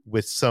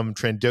with some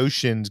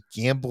Trandoshans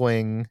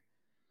gambling.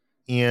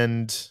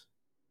 And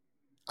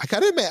I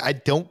gotta admit, I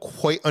don't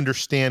quite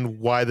understand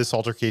why this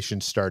altercation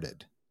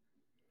started.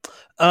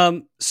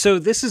 So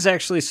this is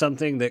actually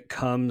something that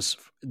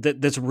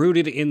that's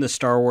rooted in the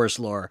Star Wars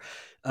lore.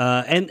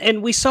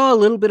 And we saw a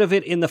little bit of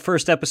it in the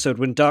first episode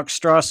when Doc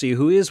Strassi,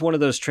 who is one of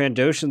those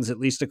Trandoshans, at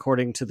least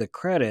according to the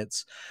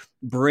credits,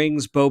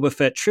 brings Boba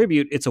Fett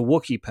tribute. It's a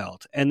Wookiee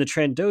pelt. And the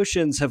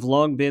Trandoshans have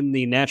long been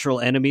the natural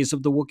enemies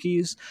of the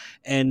Wookiees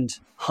and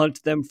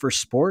hunt them for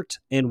sport.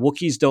 And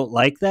Wookiees don't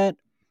like that.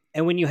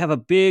 And when you have a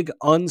big,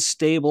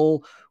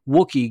 unstable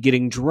Wookiee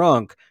getting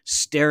drunk,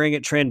 staring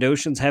at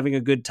Trandoshans having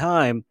a good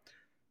time,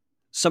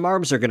 some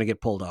arms are going to get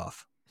pulled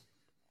off.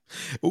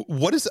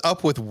 What is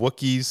up with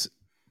Wookiees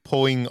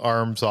pulling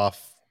arms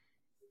off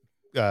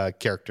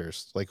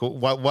characters? Like,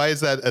 why is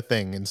that a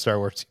thing in Star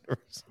Wars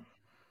universe?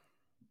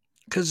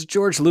 Because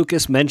George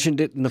Lucas mentioned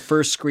it in the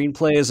first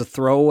screenplay as a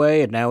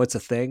throwaway, and now it's a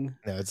thing.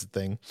 No, it's a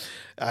thing.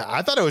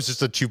 I thought it was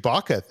just a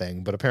Chewbacca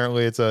thing, but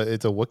apparently it's a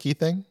Wookiee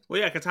thing. Well,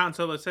 yeah, because Han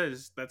Solo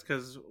says that's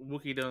because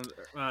Wookiee don't.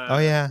 Oh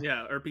yeah,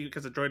 yeah, or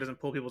because the droid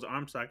doesn't pull people's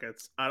arm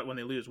sockets out when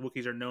they lose.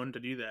 Wookiees are known to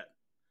do that.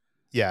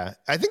 Yeah,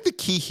 I think the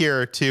key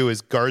here too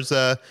is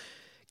Garza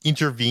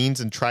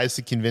intervenes and tries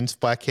to convince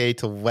Black K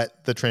to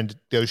let the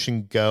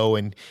Trandoshan go,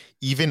 and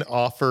even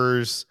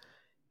offers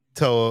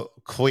to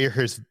clear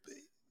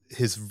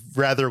his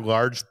rather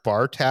large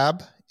bar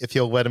tab if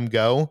he'll let him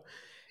go.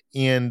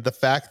 And the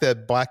fact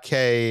that Black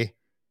K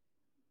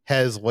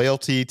has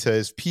loyalty to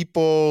his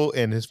people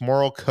and his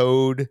moral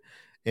code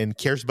and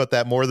cares about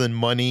that more than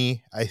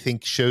money, I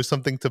think shows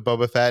something to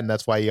Boba Fett, and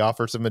that's why he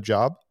offers him a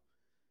job.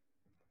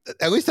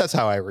 At least that's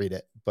how I read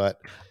it. But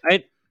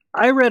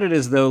I read it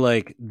as though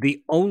like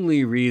the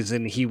only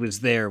reason he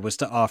was there was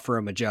to offer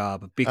him a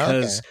job,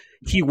 because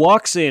he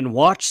walks in,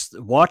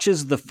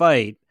 watches the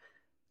fight.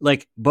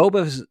 Like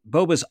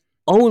Boba's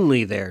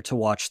only there to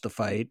watch the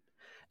fight,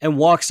 and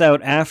walks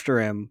out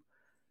after him.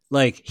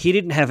 Like, he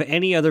didn't have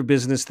any other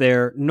business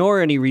there,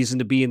 nor any reason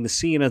to be in the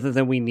scene other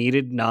than we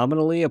needed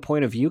nominally a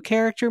point of view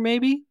character,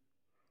 maybe.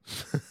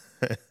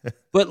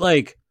 But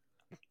like,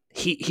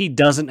 he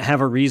doesn't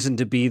have a reason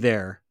to be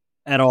there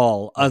at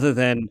all, other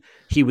than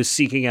he was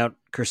seeking out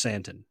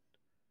Chrysanthemum.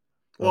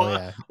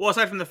 Well,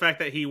 aside from the fact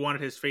that he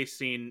wanted his face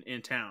seen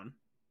in town.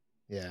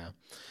 Yeah.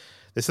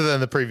 This is in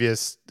the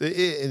previous.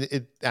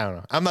 I don't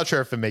know. I'm not sure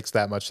if it makes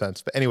that much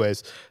sense. But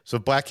anyways, so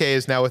Black K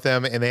is now with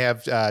them, and they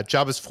have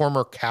Jabba's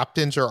former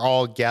captains are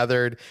all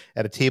gathered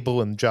at a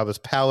table in Jabba's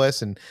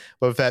palace, and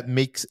Boba Fett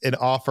makes an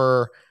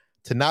offer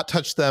to not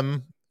touch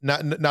them,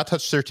 not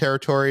touch their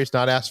territories,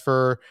 not ask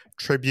for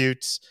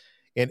tributes,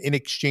 and in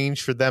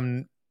exchange for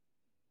them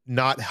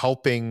not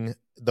helping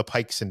the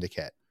Pike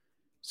Syndicate.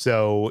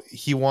 So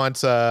he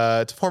wants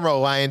to form an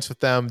alliance with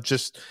them.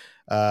 Just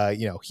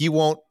he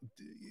won't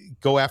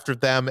go after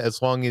them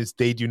as long as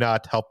they do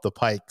not help the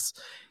Pikes.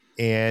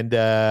 And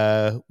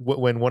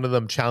when one of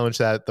them challenged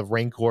that, the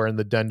Rancor in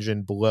the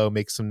dungeon below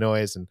makes some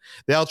noise, and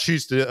they all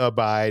choose to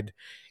abide.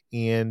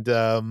 And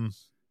Brian,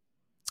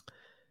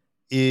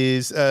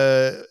 is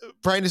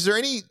there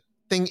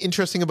anything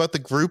interesting about the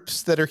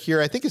groups that are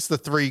here? I think it's the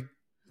three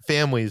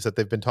families that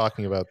they've been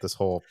talking about this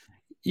whole.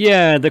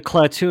 Yeah, the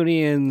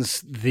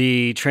Klatooinians,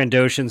 the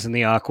Trandoshans, and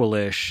the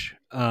Aqualish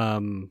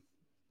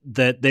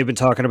that they've been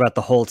talking about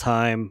the whole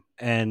time.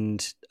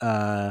 And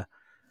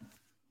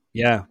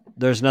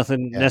there's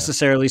nothing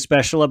necessarily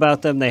special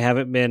about them. They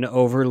haven't been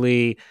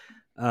overly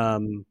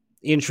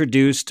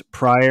introduced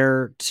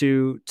prior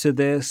to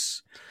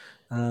this.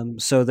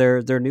 So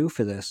they're new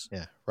for this.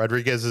 Yeah.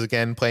 Rodriguez is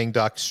again playing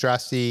Doc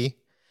Strassi.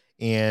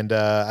 And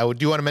I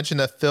do want to mention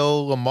that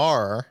Phil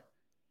Lamar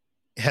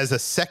has a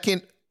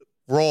second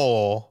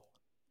role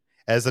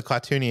as a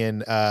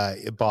Klatoonian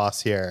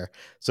boss here.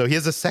 So he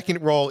has a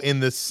second role in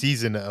this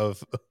season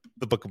of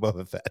the Book of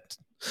Boba Fett,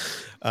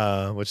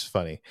 which is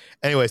funny.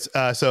 Anyways,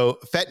 so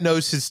Fett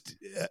knows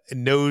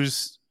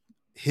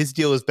his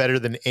deal is better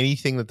than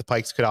anything that the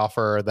Pikes could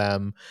offer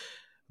them.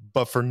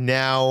 But for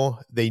now,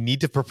 they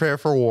need to prepare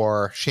for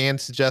war. Shan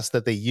suggests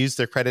that they use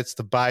their credits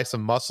to buy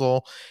some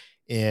muscle.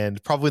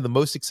 And probably the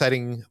most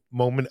exciting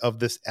moment of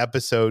this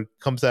episode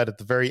comes out at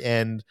the very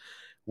end,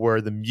 where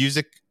the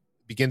music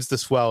begins to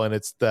swell, and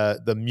it's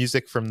the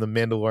music from the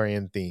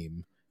Mandalorian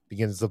theme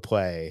begins to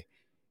play.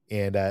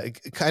 And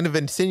kind of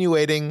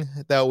insinuating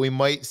that we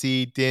might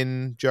see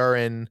Din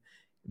Djarin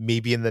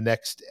maybe in the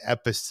next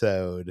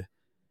episode.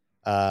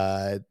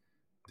 Before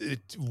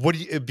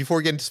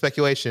we get into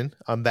speculation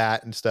on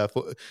that and stuff,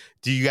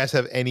 do you guys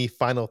have any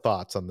final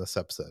thoughts on this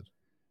episode?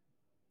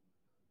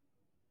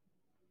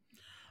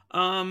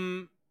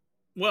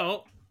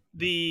 Well,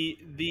 the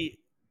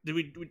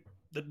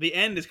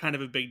end is kind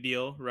of a big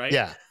deal, right?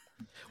 Yeah.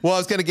 Well, I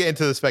was going to get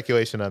into the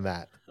speculation on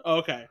that.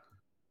 Okay.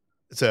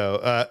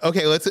 So,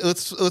 okay,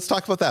 let's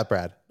talk about that,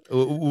 Brad.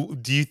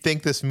 Do you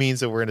think this means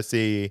that we're going to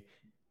see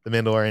the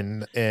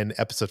Mandalorian in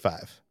episode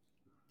 5?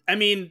 I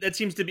mean, that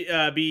seems to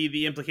be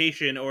the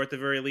implication, or at the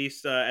very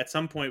least, at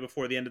some point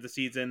before the end of the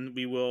season,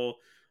 we will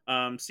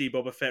see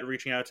Boba Fett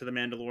reaching out to the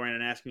Mandalorian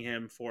and asking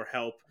him for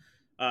help,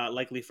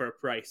 likely for a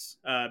price,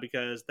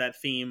 because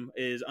that theme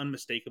is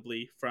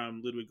unmistakably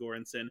from Ludwig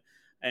Göransson,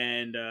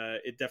 and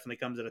it definitely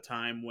comes at a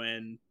time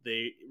when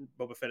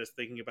Boba Fett is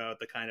thinking about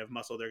the kind of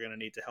muscle they're going to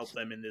need to help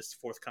them in this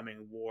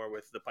forthcoming war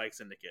with the Pike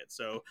Syndicate.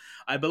 So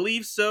I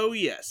believe so,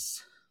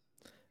 yes.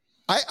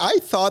 I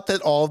thought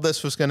that all of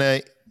this was going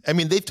to, I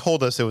mean, they've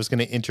told us it was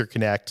going to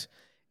interconnect,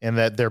 and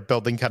that they're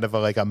building kind of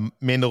like a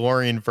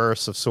Mandalorian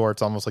verse of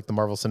sorts, almost like the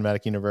Marvel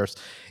Cinematic Universe,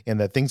 and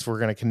that things were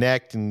going to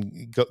connect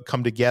and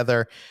come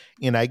together.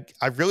 And I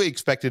really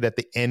expected at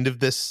the end of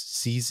this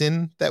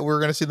season that we were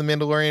going to see the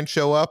Mandalorian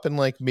show up and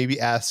like maybe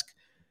ask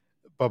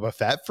Boba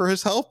Fett for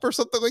his help or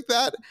something like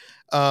that.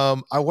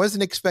 I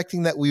wasn't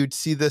expecting that we would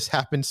see this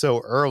happen so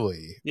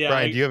early. Yeah,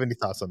 Brian, do you have any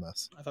thoughts on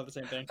this? I thought the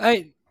same thing.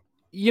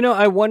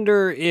 I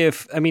wonder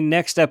if,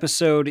 next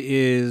episode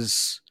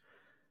is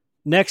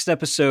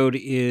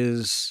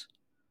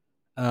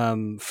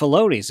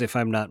Filoni's, if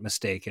I'm not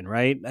mistaken,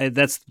 right?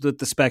 That's what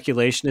the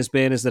speculation has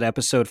been, is that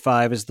episode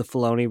 5 is the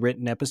Filoni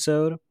written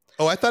episode.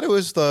 Oh, I thought it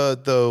was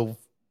the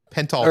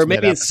penultimate, or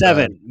maybe it's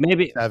episode. 7.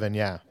 Maybe 7,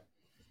 yeah.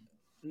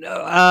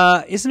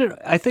 No, isn't it?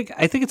 I think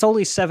it's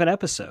only 7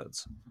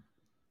 episodes.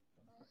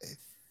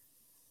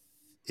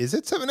 Is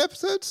it 7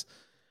 episodes?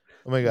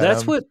 Oh my god,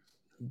 that's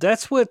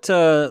what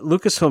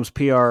Lucasfilm's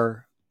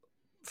PR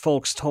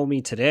folks told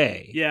me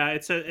today. Yeah,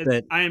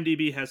 that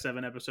IMDb has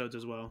 7 episodes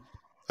as well.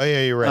 Oh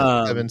yeah, you're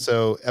right. 7.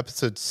 So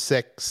episode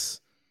 6.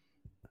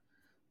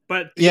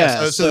 But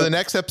so the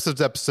next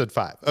episode's episode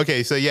 5.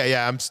 Okay, so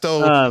yeah, I'm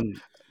still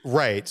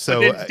right.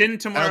 So didn't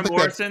Tamara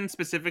Morrison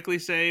specifically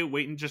say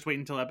wait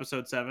until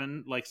episode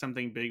 7, like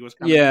something big was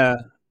coming? Yeah.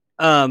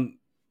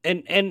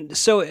 And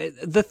so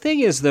the thing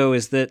is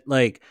that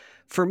like,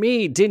 for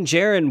me, Din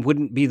Djarin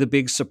wouldn't be the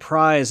big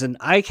surprise, and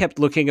I kept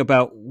looking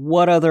about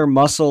what other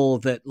muscle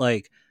that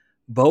like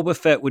Boba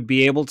Fett would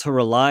be able to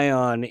rely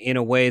on in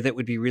a way that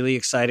would be really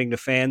exciting to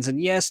fans.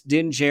 And yes,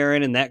 Din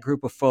Djarin and that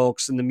group of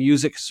folks, and the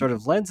music sort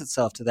of lends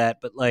itself to that.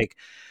 But like,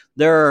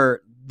 there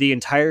are the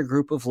entire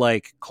group of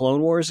like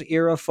Clone Wars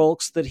era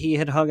folks that he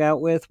had hung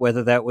out with,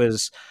 whether that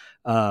was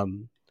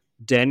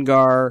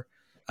Dengar,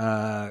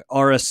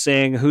 Aura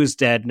Singh, who's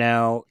dead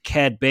now,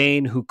 Cad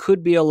Bane, who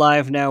could be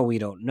alive now, we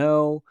don't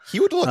know. He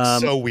would look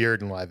so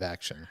weird in live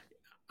action.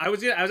 I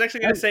was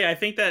actually going to say, I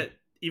think that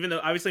even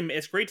though obviously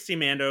it's great to see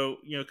Mando,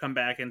 come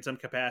back in some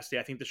capacity,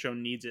 I think the show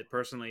needs it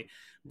personally.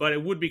 But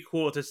it would be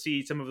cool to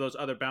see some of those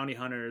other bounty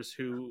hunters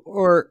who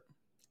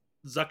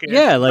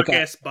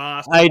Zuckuss,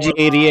 Boss,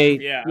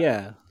 IG-88,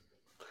 yeah.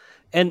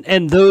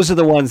 And those are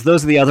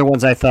the other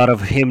ones I thought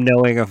of him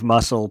knowing of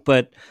Muscle,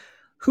 but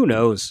who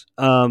knows?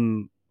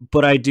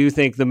 But I do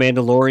think the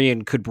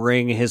Mandalorian could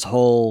bring his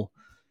whole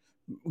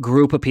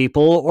group of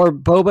people, or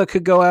Boba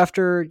could go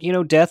after,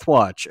 Death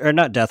Watch, or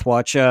not Death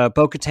Watch,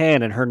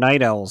 Bo-Katan and her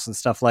Night Owls and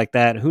stuff like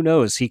that. Who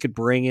knows? He could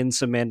bring in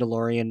some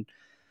Mandalorian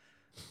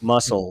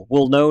muscle.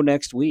 We'll know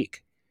next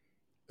week.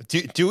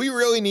 Do we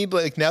really need,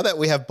 now that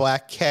we have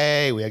Black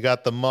K, we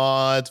got the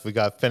mods, we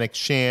got Fennec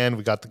Shand,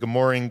 we got the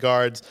Gamorrean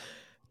guards,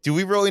 do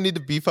we really need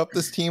to beef up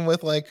this team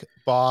with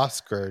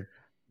Bosk or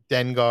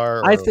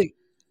Dengar?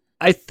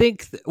 I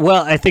think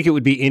it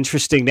would be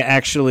interesting to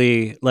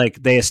actually,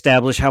 they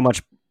establish how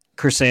much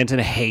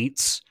Chrysanthemum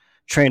hates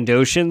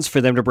Trandoshans for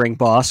them to bring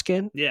Bosk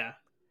in. Yeah.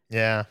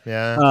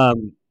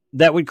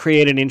 That would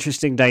create an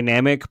interesting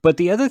dynamic. But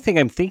the other thing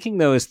I'm thinking,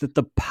 though, is that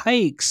the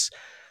Pikes,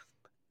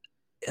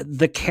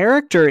 the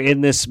character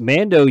in this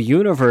Mando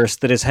universe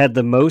that has had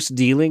the most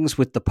dealings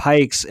with the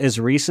Pikes as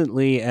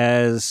recently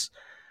as,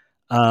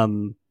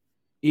 in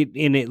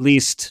at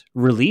least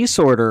release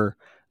order,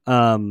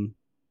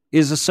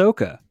 is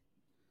Ahsoka.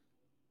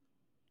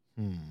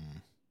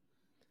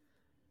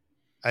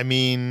 I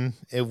mean,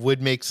 it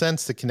would make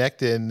sense to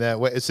connect it in that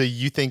way. So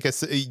you think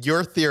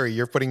your theory,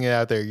 you're putting it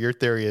out there. Your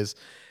theory is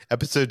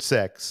episode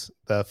 6,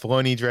 the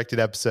Filoni directed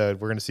episode.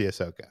 We're going to see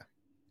Ahsoka.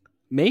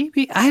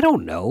 Maybe, I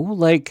don't know.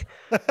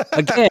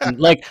 Again,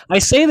 I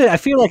say that, I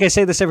feel like I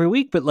say this every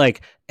week, but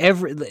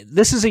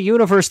this is a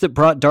universe that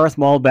brought Darth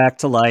Maul back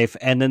to life,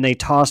 and then they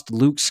tossed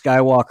Luke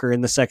Skywalker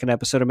in the second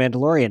episode of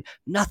Mandalorian.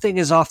 Nothing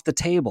is off the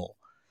table.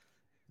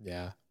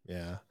 Yeah.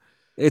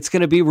 It's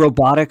going to be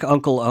robotic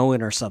Uncle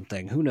Owen or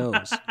something. Who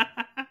knows?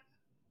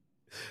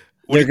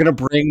 They're going to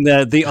bring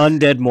the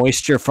undead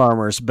moisture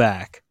farmers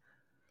back.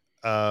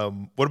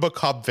 What about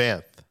Cobb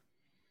Vanth?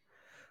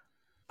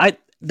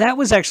 That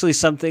was actually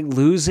something.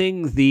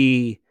 Losing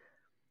the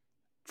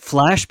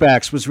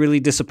flashbacks was really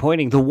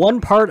disappointing. The one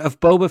part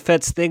of Boba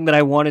Fett's thing that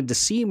I wanted to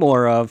see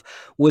more of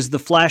was the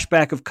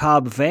flashback of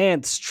Cobb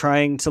Vanth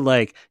trying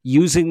to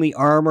using the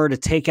armor to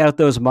take out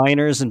those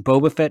miners, and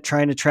Boba Fett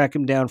trying to track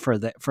him down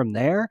from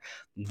there.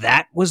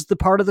 That was the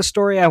part of the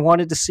story I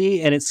wanted to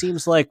see, and it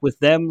seems like with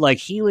them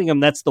healing him,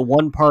 that's the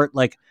one part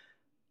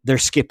they're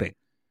skipping.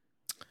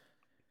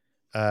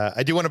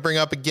 I do want to bring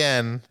up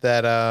again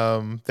that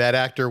that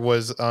actor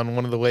was on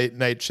one of the late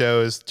night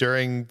shows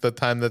during the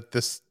time that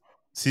this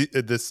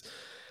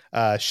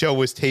show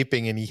was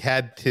taping, and he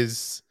had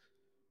his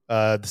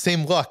the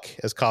same look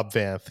as Cobb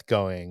Vanth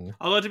going.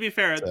 Although to be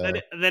fair,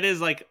 that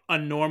is a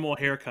normal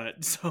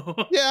haircut. So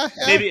yeah.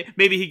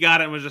 maybe he got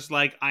it and was just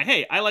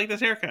I like this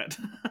haircut.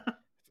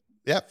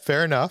 Yeah,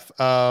 fair enough.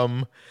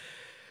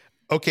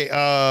 Okay.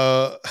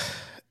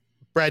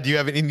 Brad, do you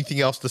have anything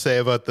else to say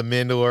about the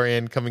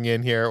Mandalorian coming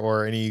in here,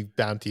 or any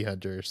bounty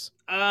hunters?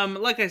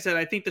 Like I said,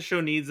 I think the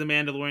show needs the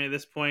Mandalorian at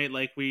this point.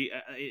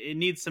 It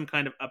needs some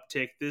kind of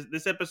uptick.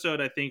 This episode,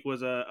 I think,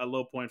 was a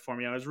low point for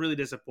me. I was really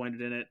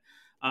disappointed in it.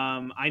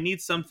 I need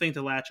something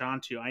to latch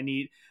onto. I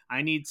need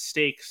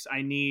stakes.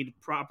 I need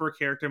proper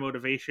character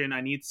motivation.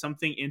 I need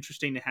something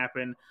interesting to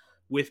happen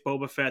with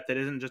Boba Fett that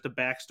isn't just a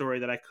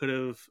backstory that I could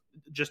have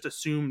just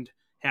assumed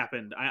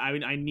happened.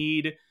 I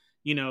need,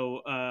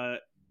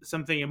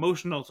 something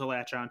emotional to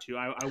latch onto.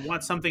 I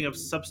want something of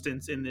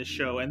substance in this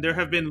show, and there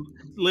have been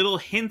little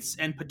hints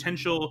and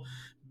potential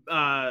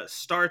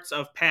starts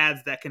of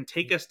paths that can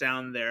take us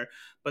down there,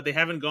 but they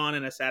haven't gone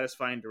in a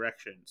satisfying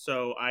direction.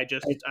 So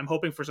I'm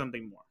hoping for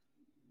something more.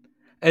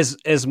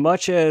 As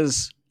much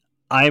as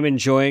I'm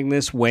enjoying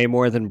this way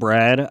more than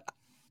Brad,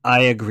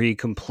 I agree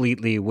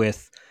completely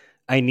with,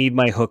 I need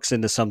my hooks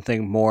into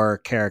something more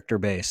character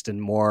based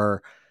and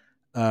more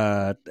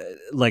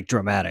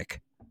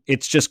dramatic.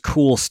 It's just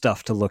cool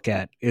stuff to look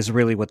at is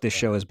really what this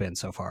show has been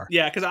so far.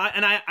 Yeah, because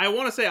I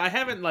want to say I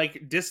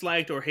haven't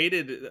disliked or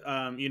hated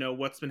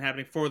what's been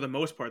happening for the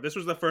most part. This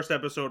was the first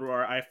episode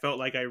where I felt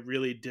like I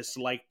really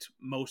disliked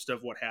most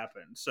of what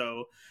happened.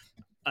 So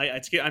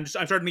I'm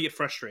starting to get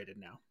frustrated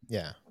now.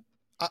 Yeah,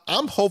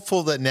 I'm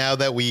hopeful that now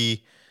that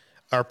we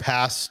are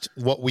past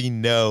what we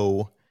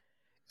know,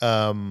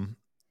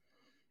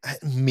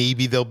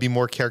 maybe there'll be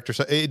more characters.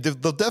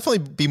 There'll definitely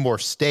be more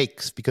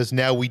stakes, because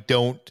now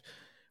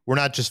we're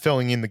not just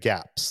filling in the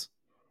gaps.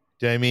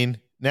 Do you know what I mean?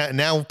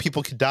 Now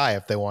people could die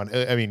if they want.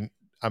 I mean,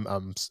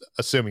 I'm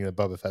assuming that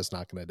Boba Fett's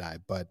not going to die,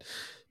 but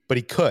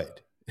he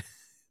could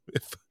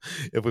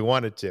if we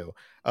wanted to.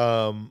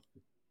 I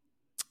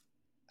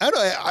don't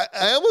know.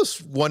 I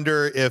almost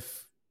wonder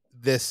if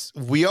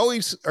we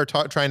always are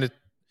trying to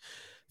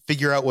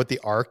figure out what the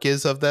arc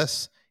is of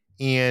this,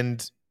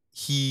 and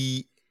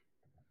he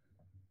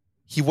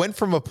went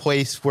from a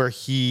place where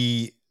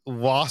he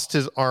lost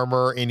his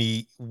armor and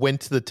he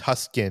went to the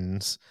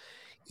Tuskens,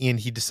 and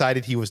he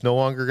decided he was no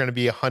longer going to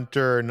be a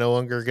hunter, no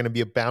longer going to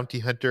be a bounty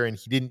hunter, and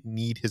he didn't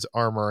need his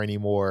armor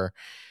anymore.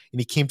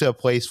 And he came to a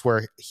place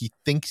where he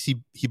thinks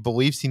he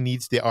believes he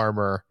needs the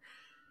armor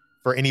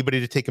for anybody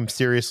to take him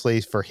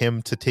seriously, for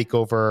him to take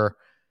over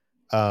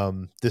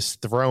this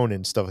throne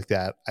and stuff like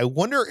that. I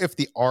wonder if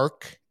the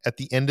arc at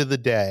the end of the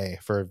day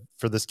for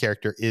this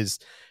character is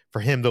for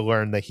him to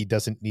learn that he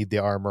doesn't need the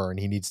armor and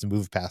he needs to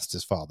move past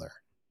his father.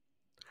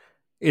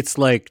 It's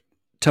like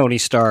Tony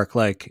Stark,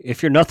 like,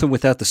 if you're nothing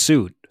without the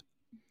suit,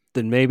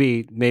 then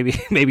maybe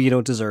you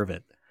don't deserve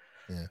it.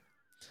 Yeah.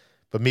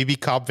 But maybe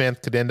Cobb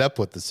Vanth could end up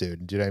with the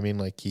suit. Do you know what I mean?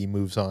 Like, he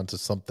moves on to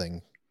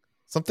something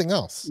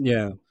else.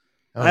 Yeah.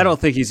 I don't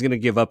think he's going to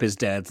give up his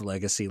dad's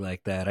legacy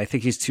like that. I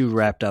think he's too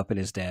wrapped up in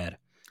his dad.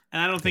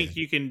 And I don't think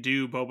you can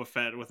do Boba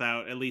Fett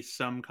without at least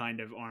some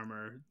kind of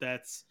armor.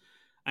 It's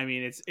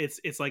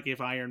like if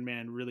Iron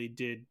Man really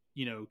did,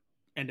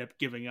 end up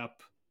giving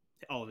up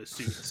all of his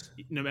suits,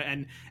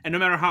 and no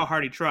matter how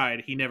hard he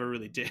tried, he never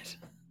really did.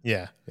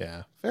 Yeah,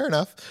 fair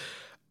enough.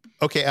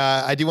 Okay,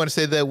 I do want to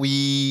say that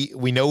we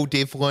know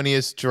Dave Filoni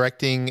is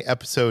directing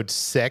episode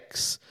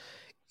 6,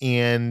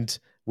 and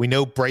we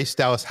know Bryce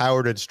Dallas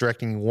Howard is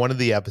directing one of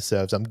the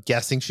episodes. I'm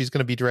guessing she's going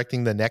to be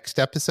directing the next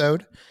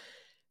episode.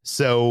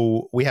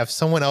 So we have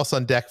someone else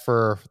on deck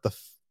for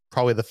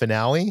probably the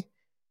finale.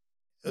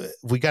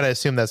 We got to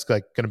assume that's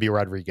like going to be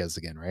Rodriguez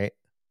again, right?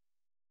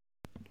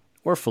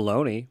 Or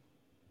Filoni.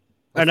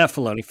 Or not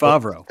Filoni,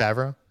 Favreau.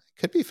 Favreau?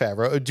 Could be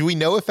Favreau. Do we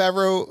know if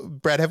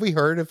Favreau, Brad, have we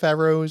heard if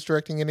Favreau is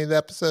directing any of the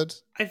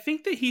episodes? I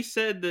think that he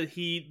said that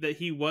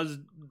he was,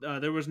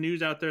 there was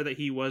news out there that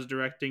he was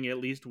directing at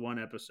least one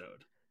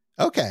episode.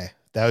 Okay,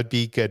 that would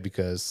be good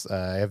because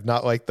I have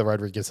not liked the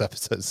Rodriguez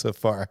episodes so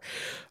far.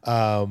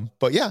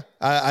 But yeah,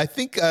 I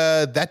think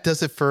that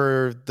does it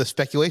for the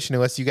speculation,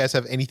 unless you guys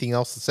have anything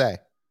else to say.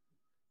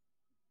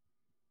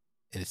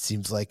 And it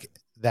seems like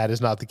that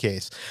is not the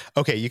case.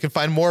 Okay, you can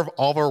find more of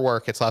all of our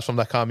work at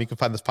slashfilm.com. You can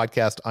find this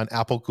podcast on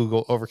Apple,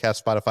 Google,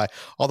 Overcast, Spotify,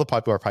 all the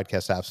popular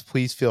podcast apps.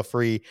 Please feel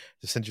free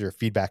to send your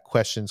feedback,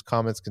 questions,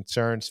 comments,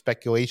 concerns,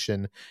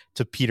 speculation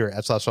to Peter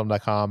at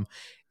slashfilm.com.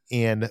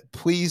 And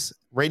please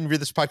rate and review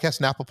this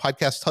podcast on Apple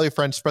Podcasts. Tell your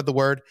friends, spread the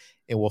word,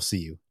 and we'll see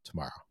you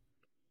tomorrow.